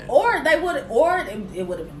black man. Or it would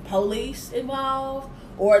have been police involved.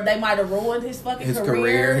 Or they might have ruined his fucking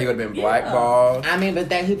career. He would have been blackballed. I mean, but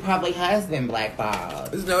then he probably has been blackballed.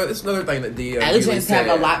 It's another thing that D.L. Agents said.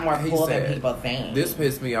 have a lot more pull than people think. This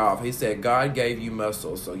pissed me off. He said, God gave you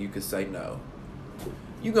muscles so you could say no.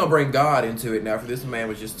 You gonna bring God into it now for this man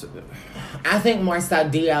was just... I think more so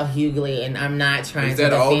D.L. Hughley, and I'm not trying to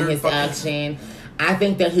defend his action. I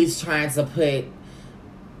think that he's trying to put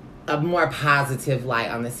a more positive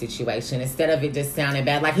light on the situation instead of it just sounding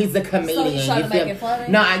bad. Like he's a comedian. So he's trying to make it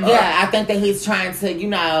funny? No, I think that he's trying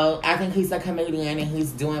to, I think he's a comedian and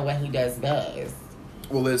he's doing what he does best.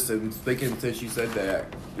 Well, listen, speaking since you said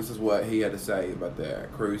that, this is what he had to say about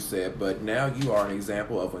that. Cruz said, but now you are an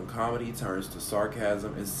example of when comedy turns to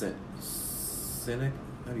sarcasm and cynic.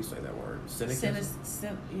 How do you say that word? Cynicism?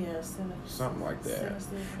 Something like that.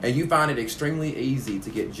 Cynicism. And you find it extremely easy to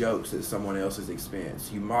get jokes at someone else's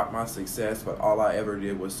expense. You mock my success, but all I ever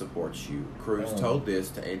did was support you. Cruz told this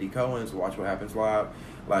to Andy Cohen's Watch What Happens Live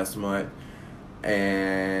last month.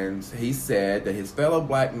 And he said that his fellow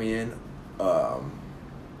black men...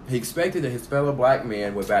 he expected that his fellow black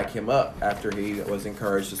men would back him up after he was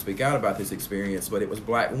encouraged to speak out about this experience, but it was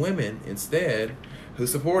black women instead who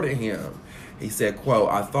supported him. He said, quote,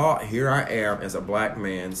 I thought, here I am as a black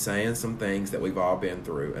man saying some things that we've all been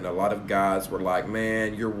through. And a lot of guys were like,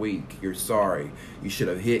 man, you're weak. You're sorry. You should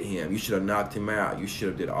have hit him. You should have knocked him out. You should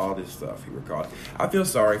have did all this stuff, he recalled. I feel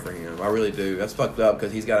sorry for him. I really do. That's fucked up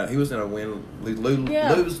because he was in a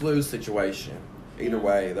lose-lose situation. Either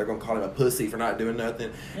way, they're going to call him a pussy for not doing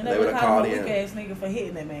nothing. And they would have called him a weak-ass nigga for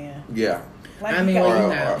hitting that man. Yeah. Like I mean,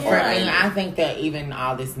 I think that even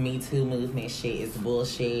all this Me Too movement shit is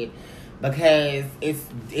bullshit because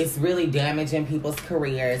it's really damaging people's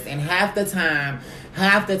careers. And half the time,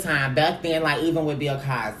 back then, like even with Bill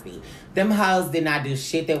Cosby, them hoes did not do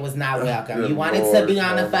shit that was not welcome. You wanted to be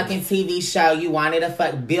on a fucking TV show. You wanted to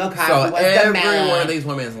fuck Bill Cosby was the man. Every one of these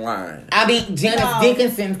women is lying. I mean, Janice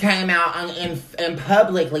Dickinson came out and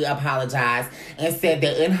publicly apologized and said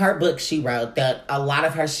that in her book she wrote that a lot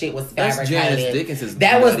of her shit was fabricated. That's Janice Dickinson's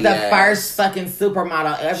that was the ass. First fucking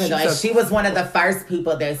supermodel ever. She was one of the first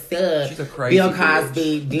people that said Bill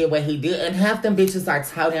Cosby did what he did. And half them bitches are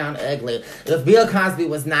toe down ugly. If Bill Cosby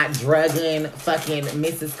was not drugging fucking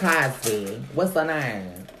Mrs. Cosby, what's her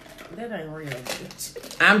name? That ain't real,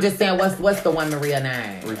 bitch. I'm just saying, what's the one Maria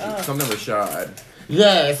name? Something Rashad.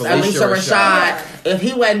 Yes, Alicia Rashad. If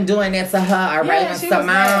he wasn't doing that to her or Raven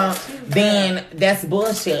Simone, then that's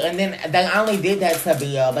bullshit. And then they only did that to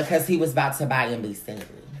Bill because he was about to buy NBC.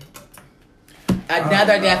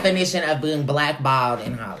 Another definition of being blackballed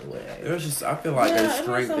in Hollywood. It was just, I feel like there's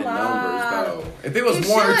strength in numbers, though. If it was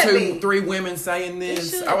one or two, three women saying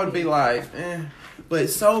this, I would be like, But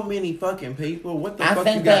so many fucking people, what the fuck I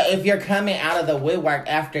think that if you're coming out of the woodwork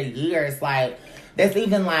after years, like, that's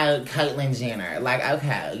even like Caitlyn Jenner. Like,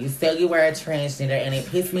 okay, you said you were a transgender, and it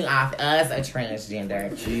pissed me off as a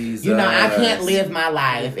transgender. Jesus. I can't live my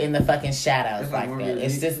life in the fucking shadows like that.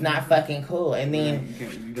 It's just not fucking cool. And then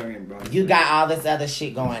you got all this other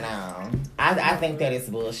shit going on. I think that it's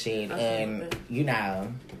bullshit, and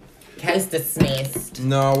case dismissed.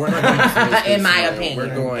 No, we're not going to dismiss this. In my opinion.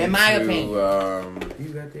 We're going in my to, opinion. You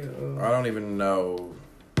got that? I don't even know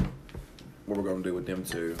what we're going to do with them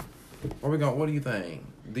two. What do you think?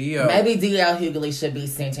 Maybe D.L. Hughley should be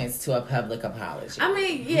sentenced to a public apology. I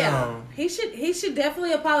mean, no. He should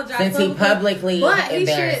definitely apologize. Since he publicly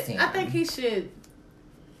embarrassed him. I think he should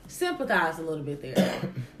sympathize a little bit there.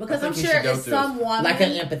 Because I'm sure it's some woman. Like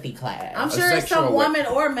an empathy class. I'm sure it's some woman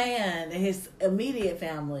or man in his immediate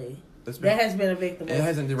family that has been a victim of it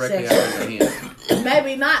hasn't directly happened to him.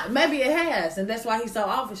 Maybe not. Maybe it has. And that's why he's so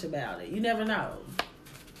offish about it. You never know.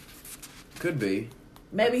 Could be.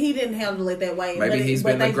 Maybe he didn't handle it that way. Maybe he's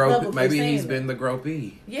been the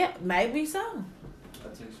gropey. Yeah, maybe so.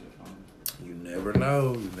 You never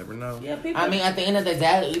know. You never know. Yeah, people. I mean, at the end of the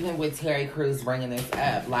day, even with Terry Crews bringing this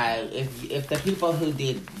up, like if the people who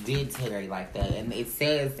did Terry like that, and it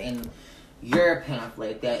says in your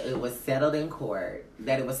pamphlet that it was settled in court,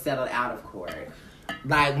 that it was settled out of court.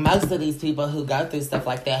 Like most of these people who go through stuff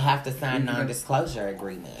like that have to sign non-disclosure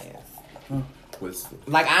agreements.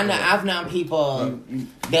 Like I've known people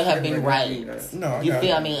that have been raped. No, you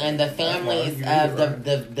feel me? And the families of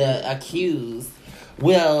the accused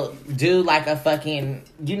will do like a fucking,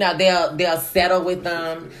 you know, they'll settle with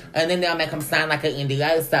them, and then they'll make them sign like an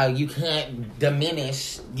NDA, so you can't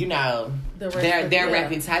diminish, you know, their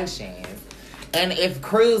reputations. And if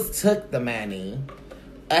Cruz took the money,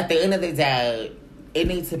 at the end of the day, it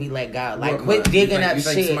needs to be let go. Like, quit digging up you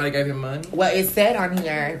shit. think somebody gave him money? Well, it said on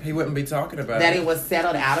here He wouldn't be talking about that it was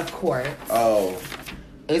settled out of court. Oh.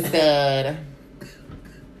 It said,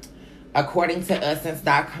 according to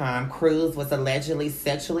Essence.com, Cruz was allegedly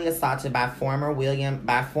sexually assaulted by former William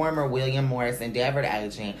Morris Endeavor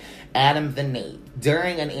agent Adam Vinny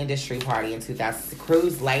during an industry party in 2000.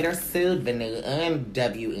 Cruz later sued Vinny and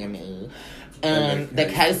WME. And the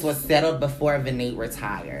case was settled before Vinny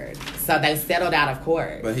retired. So they settled out of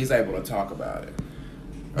court. But he's able to talk about it.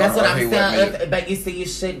 That's what I'm saying. But you see, you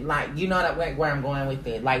should, like, you know that where I'm going with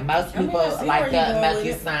it. Like, most people like that make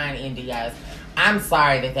you sign NDAs. I'm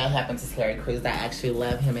sorry that happened to Terry Crews. I actually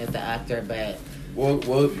love him as an actor, but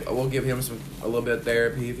we'll give him a little bit of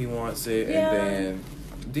therapy if he wants it, and then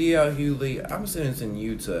DL Hughley, I'm sentencing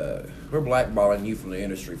you to. We're blackballing you from the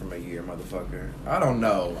industry from a year, motherfucker. I don't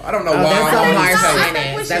know why.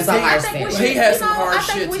 That's a harsh sentence. He has some hard shit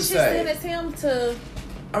to say. I think we should sentence him to.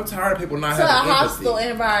 I'm tired of people not to having a hostile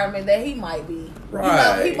environment that he might be. Right. You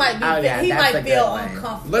know, he might be. He might feel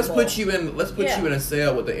uncomfortable. Let's put you in a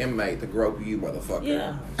cell with the inmate to grope you, motherfucker.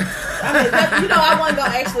 Yeah. I mean, I wasn't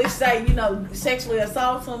gonna actually say, sexually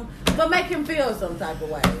assault him, but make him feel some type of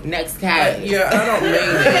way. Next case. Yeah, I don't mean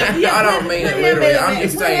it. I don't mean it literally. I'm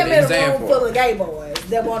just saying an example. Put him in a room full of gay boys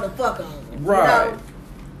that want to fuck him. Right.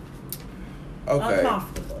 Okay.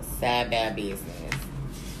 Uncomfortable. Sad bad business.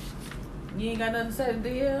 You ain't got nothing to say to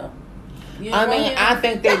DL? I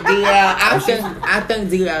think that DL. I think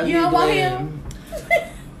DL. You don't want him?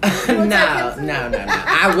 No.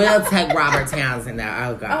 I will take Robert Townsend now.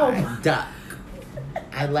 Oh God, Duck.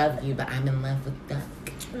 I love you, but I'm in love with Duck.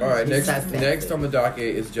 All right, next on the docket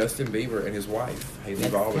is Justin Bieber and his wife, Hailey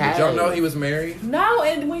Baldwin. Did y'all know he was married? No,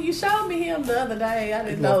 and when you showed me him the other day, I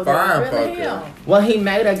didn't know that was really him. Well, he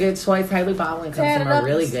made a good choice. Hailey Baldwin comes from a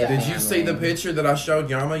really good family. Did you see the picture that I showed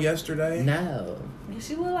Yama yesterday? No.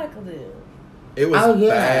 She looked like a little. It was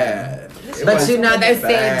bad. But they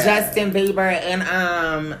said Justin Bieber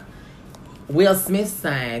and Will Smith's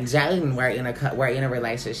son Jaden were in a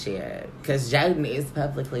relationship because Jaden is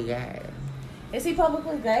publicly gay. Is he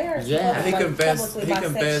publicly gay or is he confessed? He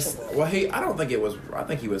confessed. Well, I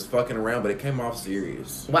think he was fucking around, but it came off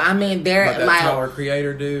serious. Well, I mean, they're like that Tyler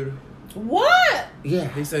Creator dude. What? Yeah.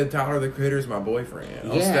 He said Tyler the Creator is my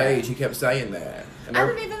boyfriend on stage. He kept saying that. And I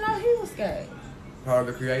didn't even know he was gay. Tyler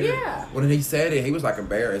the Creator? Yeah. When he said it, he was like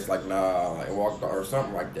embarrassed, like nah, and walked or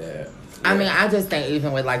something like that. I mean, I just think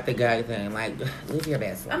even with like the gay thing, like live your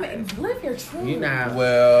best life. I mean, live your truth.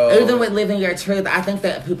 Well, even with living your truth, I think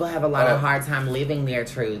that people have a lot of hard time living their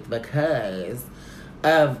truth because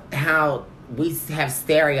of how we have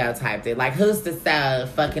stereotyped it. Like, who's to say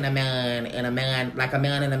fucking a man and a man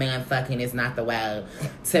fucking is not the way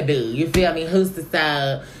to be? You feel me? Who's to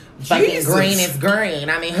say fucking green is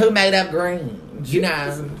green? I mean, who made up green? You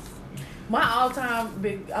know. My all-time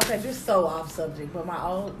this is so off subject, but my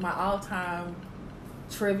all-time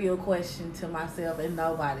trivial question to myself, and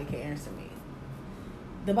nobody can answer me.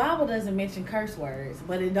 The Bible doesn't mention curse words,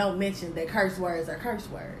 but it don't mention that curse words are curse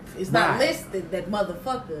words. It's not listed that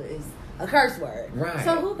motherfucker is a curse word. Right.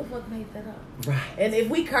 So who the fuck made that up? Right. And if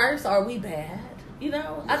we curse, are we bad?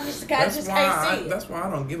 I just can't see it. That's why I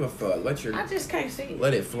don't give a fuck. I just can't see it.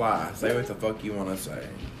 Let it fly. Say what the fuck you want to say.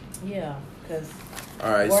 Yeah, because... All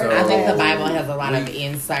right, so I think the Bible has a lot of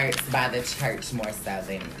inserts by the church more so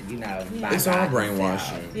than by it's all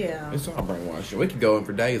brainwashing. Yeah, it's all brainwashing. We could go in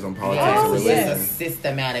for days on politics and religion. It's a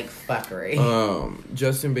systematic fuckery.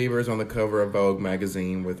 Justin Bieber is on the cover of Vogue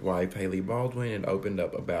magazine with wife Hailey Baldwin and opened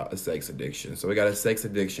up about a sex addiction. So we got a sex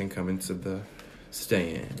addiction coming to the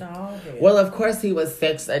stand. Well, of course he was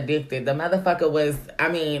sex addicted. The motherfucker was,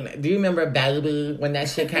 do you remember Baby when that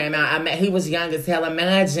shit came out? He was young as hell.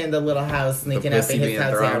 Imagine the little house sneaking up in his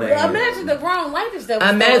hotel room. Imagine the grown ladies that was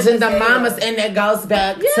imagine the mamas, and that goes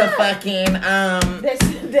back to fucking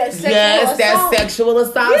that sexual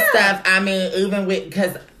assault stuff. Even with,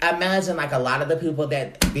 because imagine like a lot of the people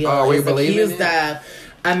that Bill is accused of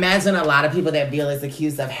imagine a lot of people that Bill is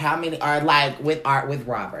accused of. How many are like with R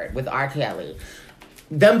Kelly?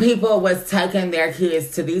 Them people was taking their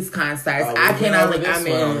kids to these concerts. Oh, I can only, this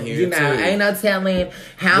one on here, too. ain't no telling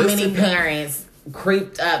how Listen many to- parents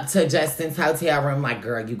creeped up to Justin's hotel room like,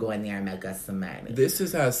 girl, you go in there and make us some money. This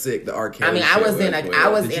is how sick the R. Kelly I mean, I shit was in Will. I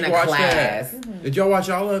was Did in you a watch class. that? Did y'all watch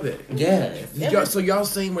all of it? Yes. Did y'all, so y'all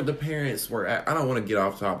seen where the parents were at? I don't want to get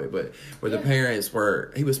off topic, but where the parents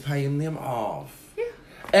were, he was paying them off.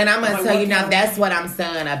 And I'm gonna Like, tell what you now, kind of- that's what I'm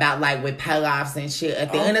saying about like with payoffs and shit.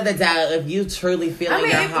 At the Oh. end of the day, if you truly feel I in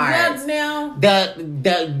mean, your if heart now.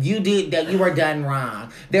 that you were done wrong,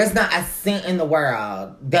 there's not a cent in the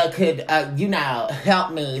world that could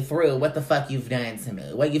help me through what the fuck you've done to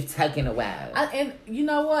me, what you've taken away. And you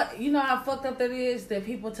know what? You know how fucked up that is that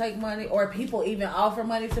people take money or people even offer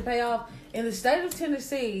money to pay off in the state of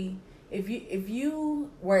Tennessee. If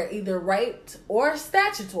you were either raped or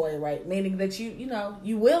statutory rape, meaning that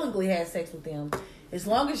you willingly had sex with them, as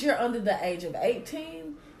long as you're under the age of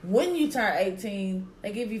 18, when you turn 18,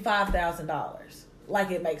 they give you $5,000.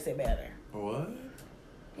 Like it makes it better. What?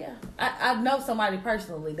 Yeah, I know somebody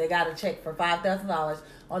personally. They got a check for $5,000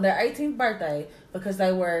 on their 18th birthday because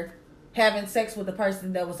they were having sex with a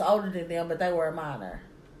person that was older than them, but they were a minor,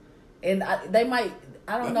 and they might.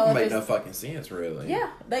 I don't know That if make it's no fucking sense, really. yeah.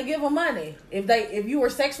 They give them money if you were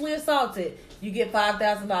sexually assaulted, you get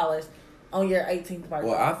 $5,000 on your 18th birthday.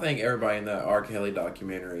 Well, I think everybody in the R. Kelly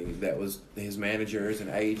documentary, that was his managers and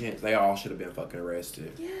agents, they all should have been fucking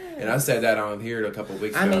arrested. Yes. And I said that on here a couple of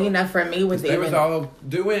weeks I ago. mean, for me with they was all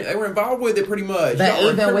they were involved with it pretty much. but Y'all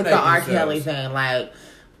were even with the R. incriminating Kelly yourselves. thing, like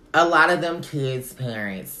a lot of them kids'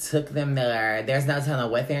 parents took them there. There's no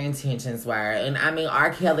telling what their intentions were. And I mean,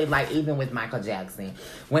 R. Kelly, like even with Michael Jackson,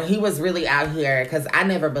 when he was really out here, because I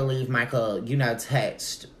never believed Michael,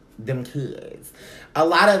 touched them kids. A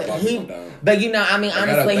lot of Most he, people don't. but I mean,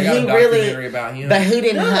 honestly, they got a he documentary really, about him. but he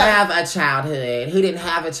didn't have a childhood. He didn't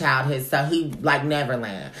have a childhood, so he like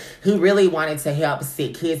Neverland. He really wanted to help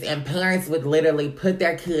sick kids, and parents would literally put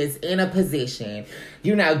their kids in a position,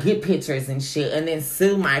 get pictures and shit, and then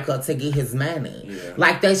sue Michael to get his money. Yeah.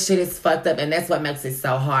 Like that shit is fucked up, and that's what makes it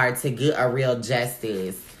so hard to get a real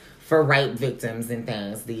justice for rape victims and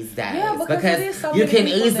things these days. Yeah, because it is so you many can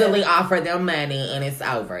people easily that- offer them money and it's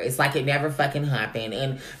over. It's like it never fucking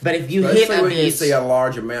happened. But if you Especially hit a when you bitch, see a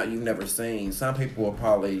large amount you've never seen, some people will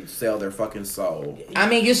probably sell their fucking soul. I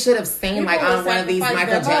mean, you should have seen People like will on one of these sacrifice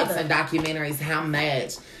Michael their Jackson mother. documentaries how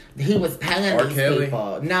much he was paying R. these Kelly?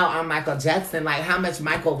 people. No, on Michael Jackson, like how much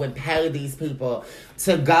Michael would pay these people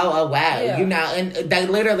to go away. Yeah. And they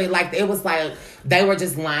literally like it was like they were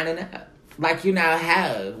just lining up. Like,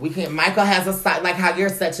 how we can. Michael has a side, like how you're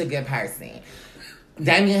such a good person.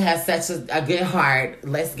 Damien has such a good heart.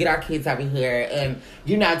 Let's get our kids over here and,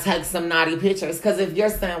 take some naughty pictures. Because if your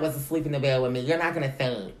son was asleep in the bed with me, you're not going to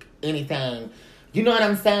think anything. You know what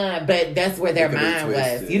I'm saying? But that's where their It could be mind was.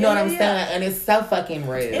 twisted. You know what Yeah, I'm yeah. saying? And it's so fucking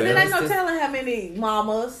rude. And then ain't It's no just- telling how many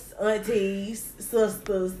mamas, aunties,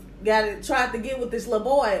 sisters tried to get with this little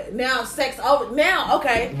boy. Now sex over. Now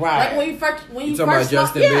okay, Right. Like when you first talking smoke, about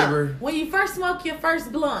Justin Bieber? when you first smoke your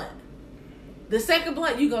first blunt, the second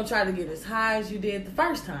blunt you gonna try to get as high as you did the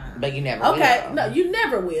first time. But you never Okay, will. no, you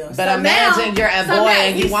never will. But So imagine now- you're a so boy now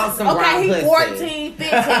and you he's- want some okay, grown he's pussy. 14,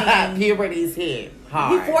 15. Puberty's hit You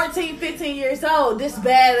hard. 14, 15 years old. This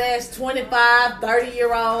badass 25,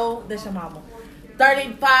 30-year-old. That's your mama.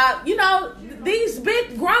 35. These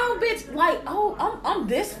big grown bitch like, oh, I'm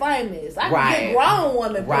this famous. I can Right. get grown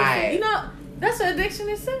woman pussy. Right. That's an addiction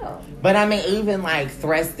itself. But I mean, even like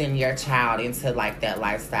thrusting your child into like that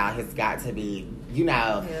lifestyle has got to be,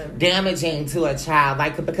 damaging to a child.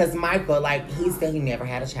 Like, because Michael, like, he said he never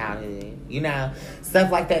had a childhood,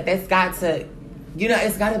 stuff like that. That's got to,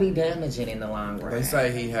 it's got to be damaging in the long run. They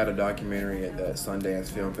say he had a documentary at the Sundance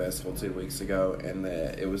Film Festival 2 weeks ago, and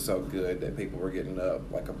that it was so good that people were getting up,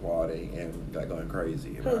 like, applauding and like, going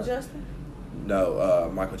crazy. Who, about it. Justin?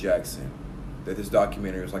 No, Michael Jackson. That this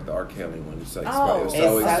documentary was like the R. Kelly one. It was like, Oh, it was it's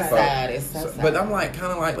so exposed. sad. It's so sad. But I'm like,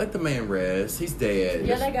 kind of like, let the man rest. He's dead. Yeah,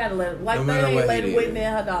 Just- they gotta let no they matter ain't what let he did. Whitney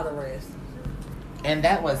and her daughter rest. And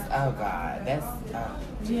that was, oh God, that's,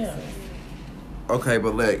 Yeah. Okay,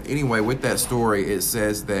 but look, anyway, with that story, it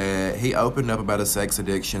says that he opened up about a sex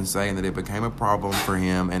addiction, saying that it became a problem for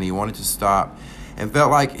him and he wanted to stop and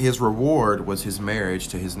felt like his reward was his marriage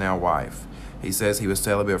to his now wife. He says he was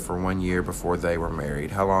celibate for 1 year before they were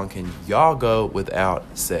married. How long can y'all go without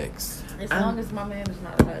sex? As long as my man is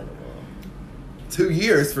not available. 2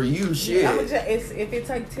 years for you, shit. If it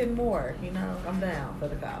takes 10 more, I'm down for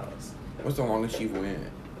the cause. What's the longest you went?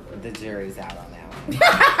 the jury's out on that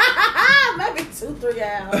one. Maybe 2-3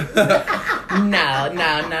 hours. No. I'm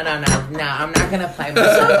not gonna play 2-3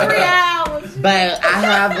 myself. hours. But I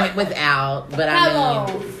have went without. But How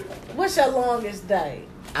long? What's your longest day?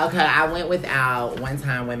 Okay, I went without one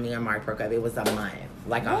time when me and Mark broke up. It was a month.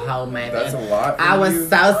 Like a whole month. That's a lot. I was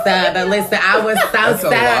so sad, but listen, I was so That's a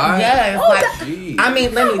sad. lot? Yes, Jeez. I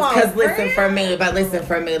mean, Come on, listen for me.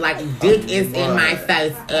 Like, dick is in my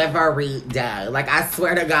face every day. Like, I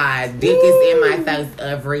swear to God, dick is in my face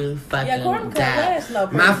every fucking Corman couldn't day. last no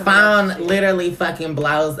My prison phone relationship. literally fucking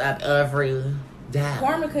blows up every day.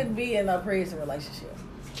 Corman couldn't be in a prison relationship.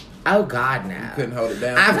 Oh God, no. Couldn't hold it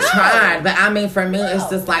down. I've No. tried, but I mean, for me, it's No.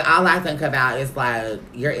 just like all I think about is like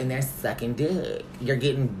you're in there sucking dick. You're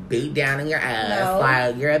getting beat down in your ass. No.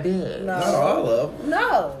 Like you're a bitch. No. Not all of them.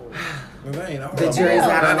 No. They ain't all The of jury's them.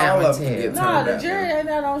 out on Not that all one, of them too. get No, turned the out. jury ain't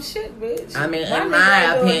out on shit, bitch. I mean, My in nigga my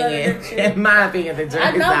ain't doing none of opinion, that shit. in my opinion, the I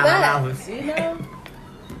jury's know out on that. that one. You know?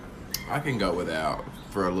 I can go without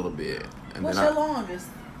for a little bit. And What's then your longest?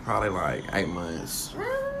 probably like 8 months.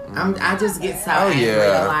 I just get so Oh, angry.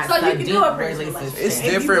 yeah. Like, So you can dick do a prison releases relationship. shit. It's If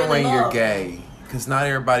you different really when you're love. gay. Because not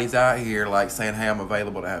everybody's out here like saying, hey, I'm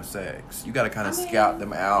available to have sex. You got to kind of I mean, scout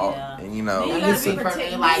them out. yeah. And, you know. You And gotta you see, be for me,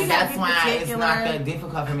 particular. like, You gotta that's be why it's not particular. that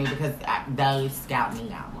difficult for me because they scout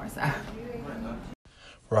me out more so.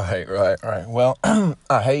 Right. Well,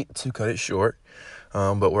 I hate to cut it short,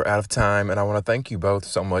 but we're out of time. And I want to thank you both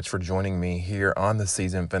so much for joining me here on the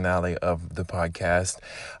season finale of the podcast.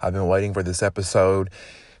 I've been waiting for this episode.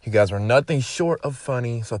 You guys were nothing short of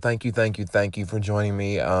funny. So thank you for joining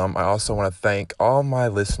me. I also want to thank all my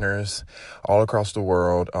listeners all across the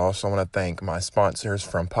world. I also want to thank my sponsors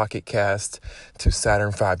from Pocket Cast to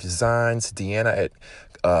Saturn 5 Designs, Deanna at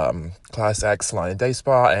Class Act Salon and Day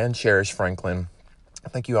Spa, and Cherish Franklin.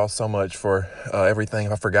 Thank you all so much for everything.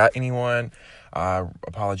 If I forgot anyone, I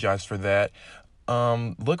apologize for that.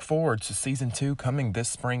 Look forward to season 2 coming this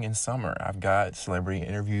spring and summer. I've got celebrity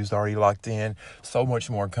interviews already locked in. So much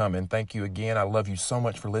more coming. Thank you again. I love you so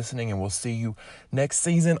much for listening, and we'll see you next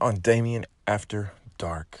season on Damien After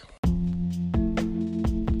Dark.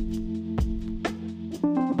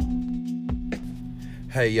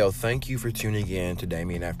 Hey, yo, thank you for tuning in to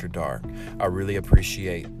Damien After Dark. I really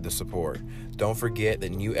appreciate the support. Don't forget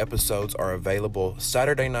that new episodes are available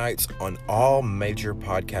Saturday nights on all major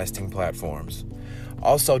podcasting platforms.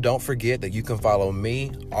 Also, don't forget that you can follow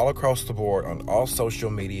me all across the board on all social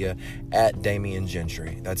media at Damien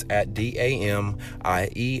Gentry. That's at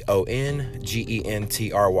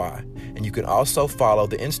DAMIEONGENTRY. And you can also follow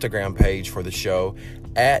the Instagram page for the show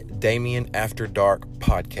at Damien After Dark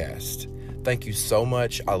Podcast. Thank you so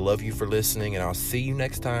much. I love you for listening, and I'll see you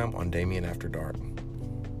next time on Damien After Dark.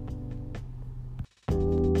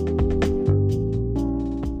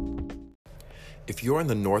 If you're in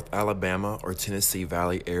the North Alabama or Tennessee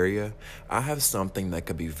Valley area, I have something that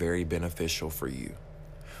could be very beneficial for you.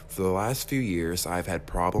 For the last few years, I've had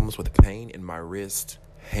problems with pain in my wrist,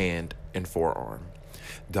 hand, and forearm.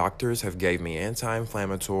 Doctors have gave me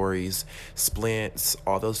anti-inflammatories, splints,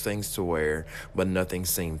 all those things to wear, but nothing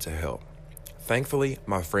seemed to help. Thankfully,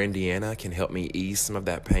 my friend Deanna can help me ease some of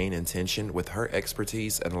that pain and tension with her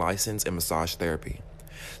expertise and license in massage therapy.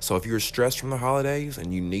 So if you're stressed from the holidays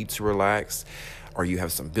and you need to relax, or you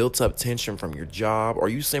have some built-up tension from your job, or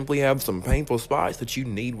you simply have some painful spots that you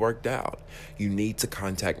need worked out, you need to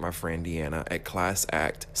contact my friend Deanna at Class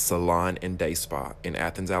Act Salon and Day Spa in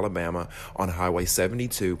Athens, Alabama on Highway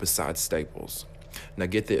 72 beside Staples. Now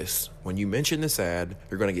get this, when you mention this ad,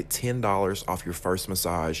 you're going to get $10 off your first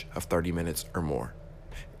massage of 30 minutes or more.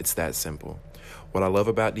 It's that simple. What I love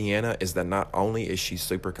about Deanna is that not only is she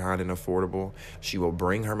super kind and affordable, she will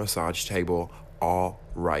bring her massage table all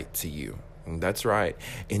right to you. And that's right,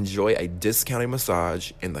 enjoy a discounted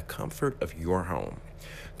massage in the comfort of your home.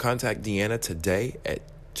 Contact Deanna today at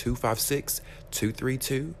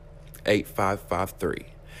 256-232-8553.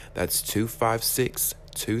 That's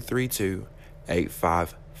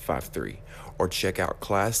 256-232-8553. Or check out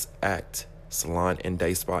Class Act Salon and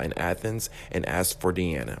Day Spa in Athens and ask for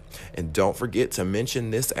Deanna. And don't forget to mention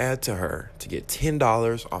this ad to her to get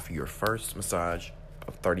 $10 off your first massage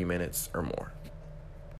of 30 minutes or more.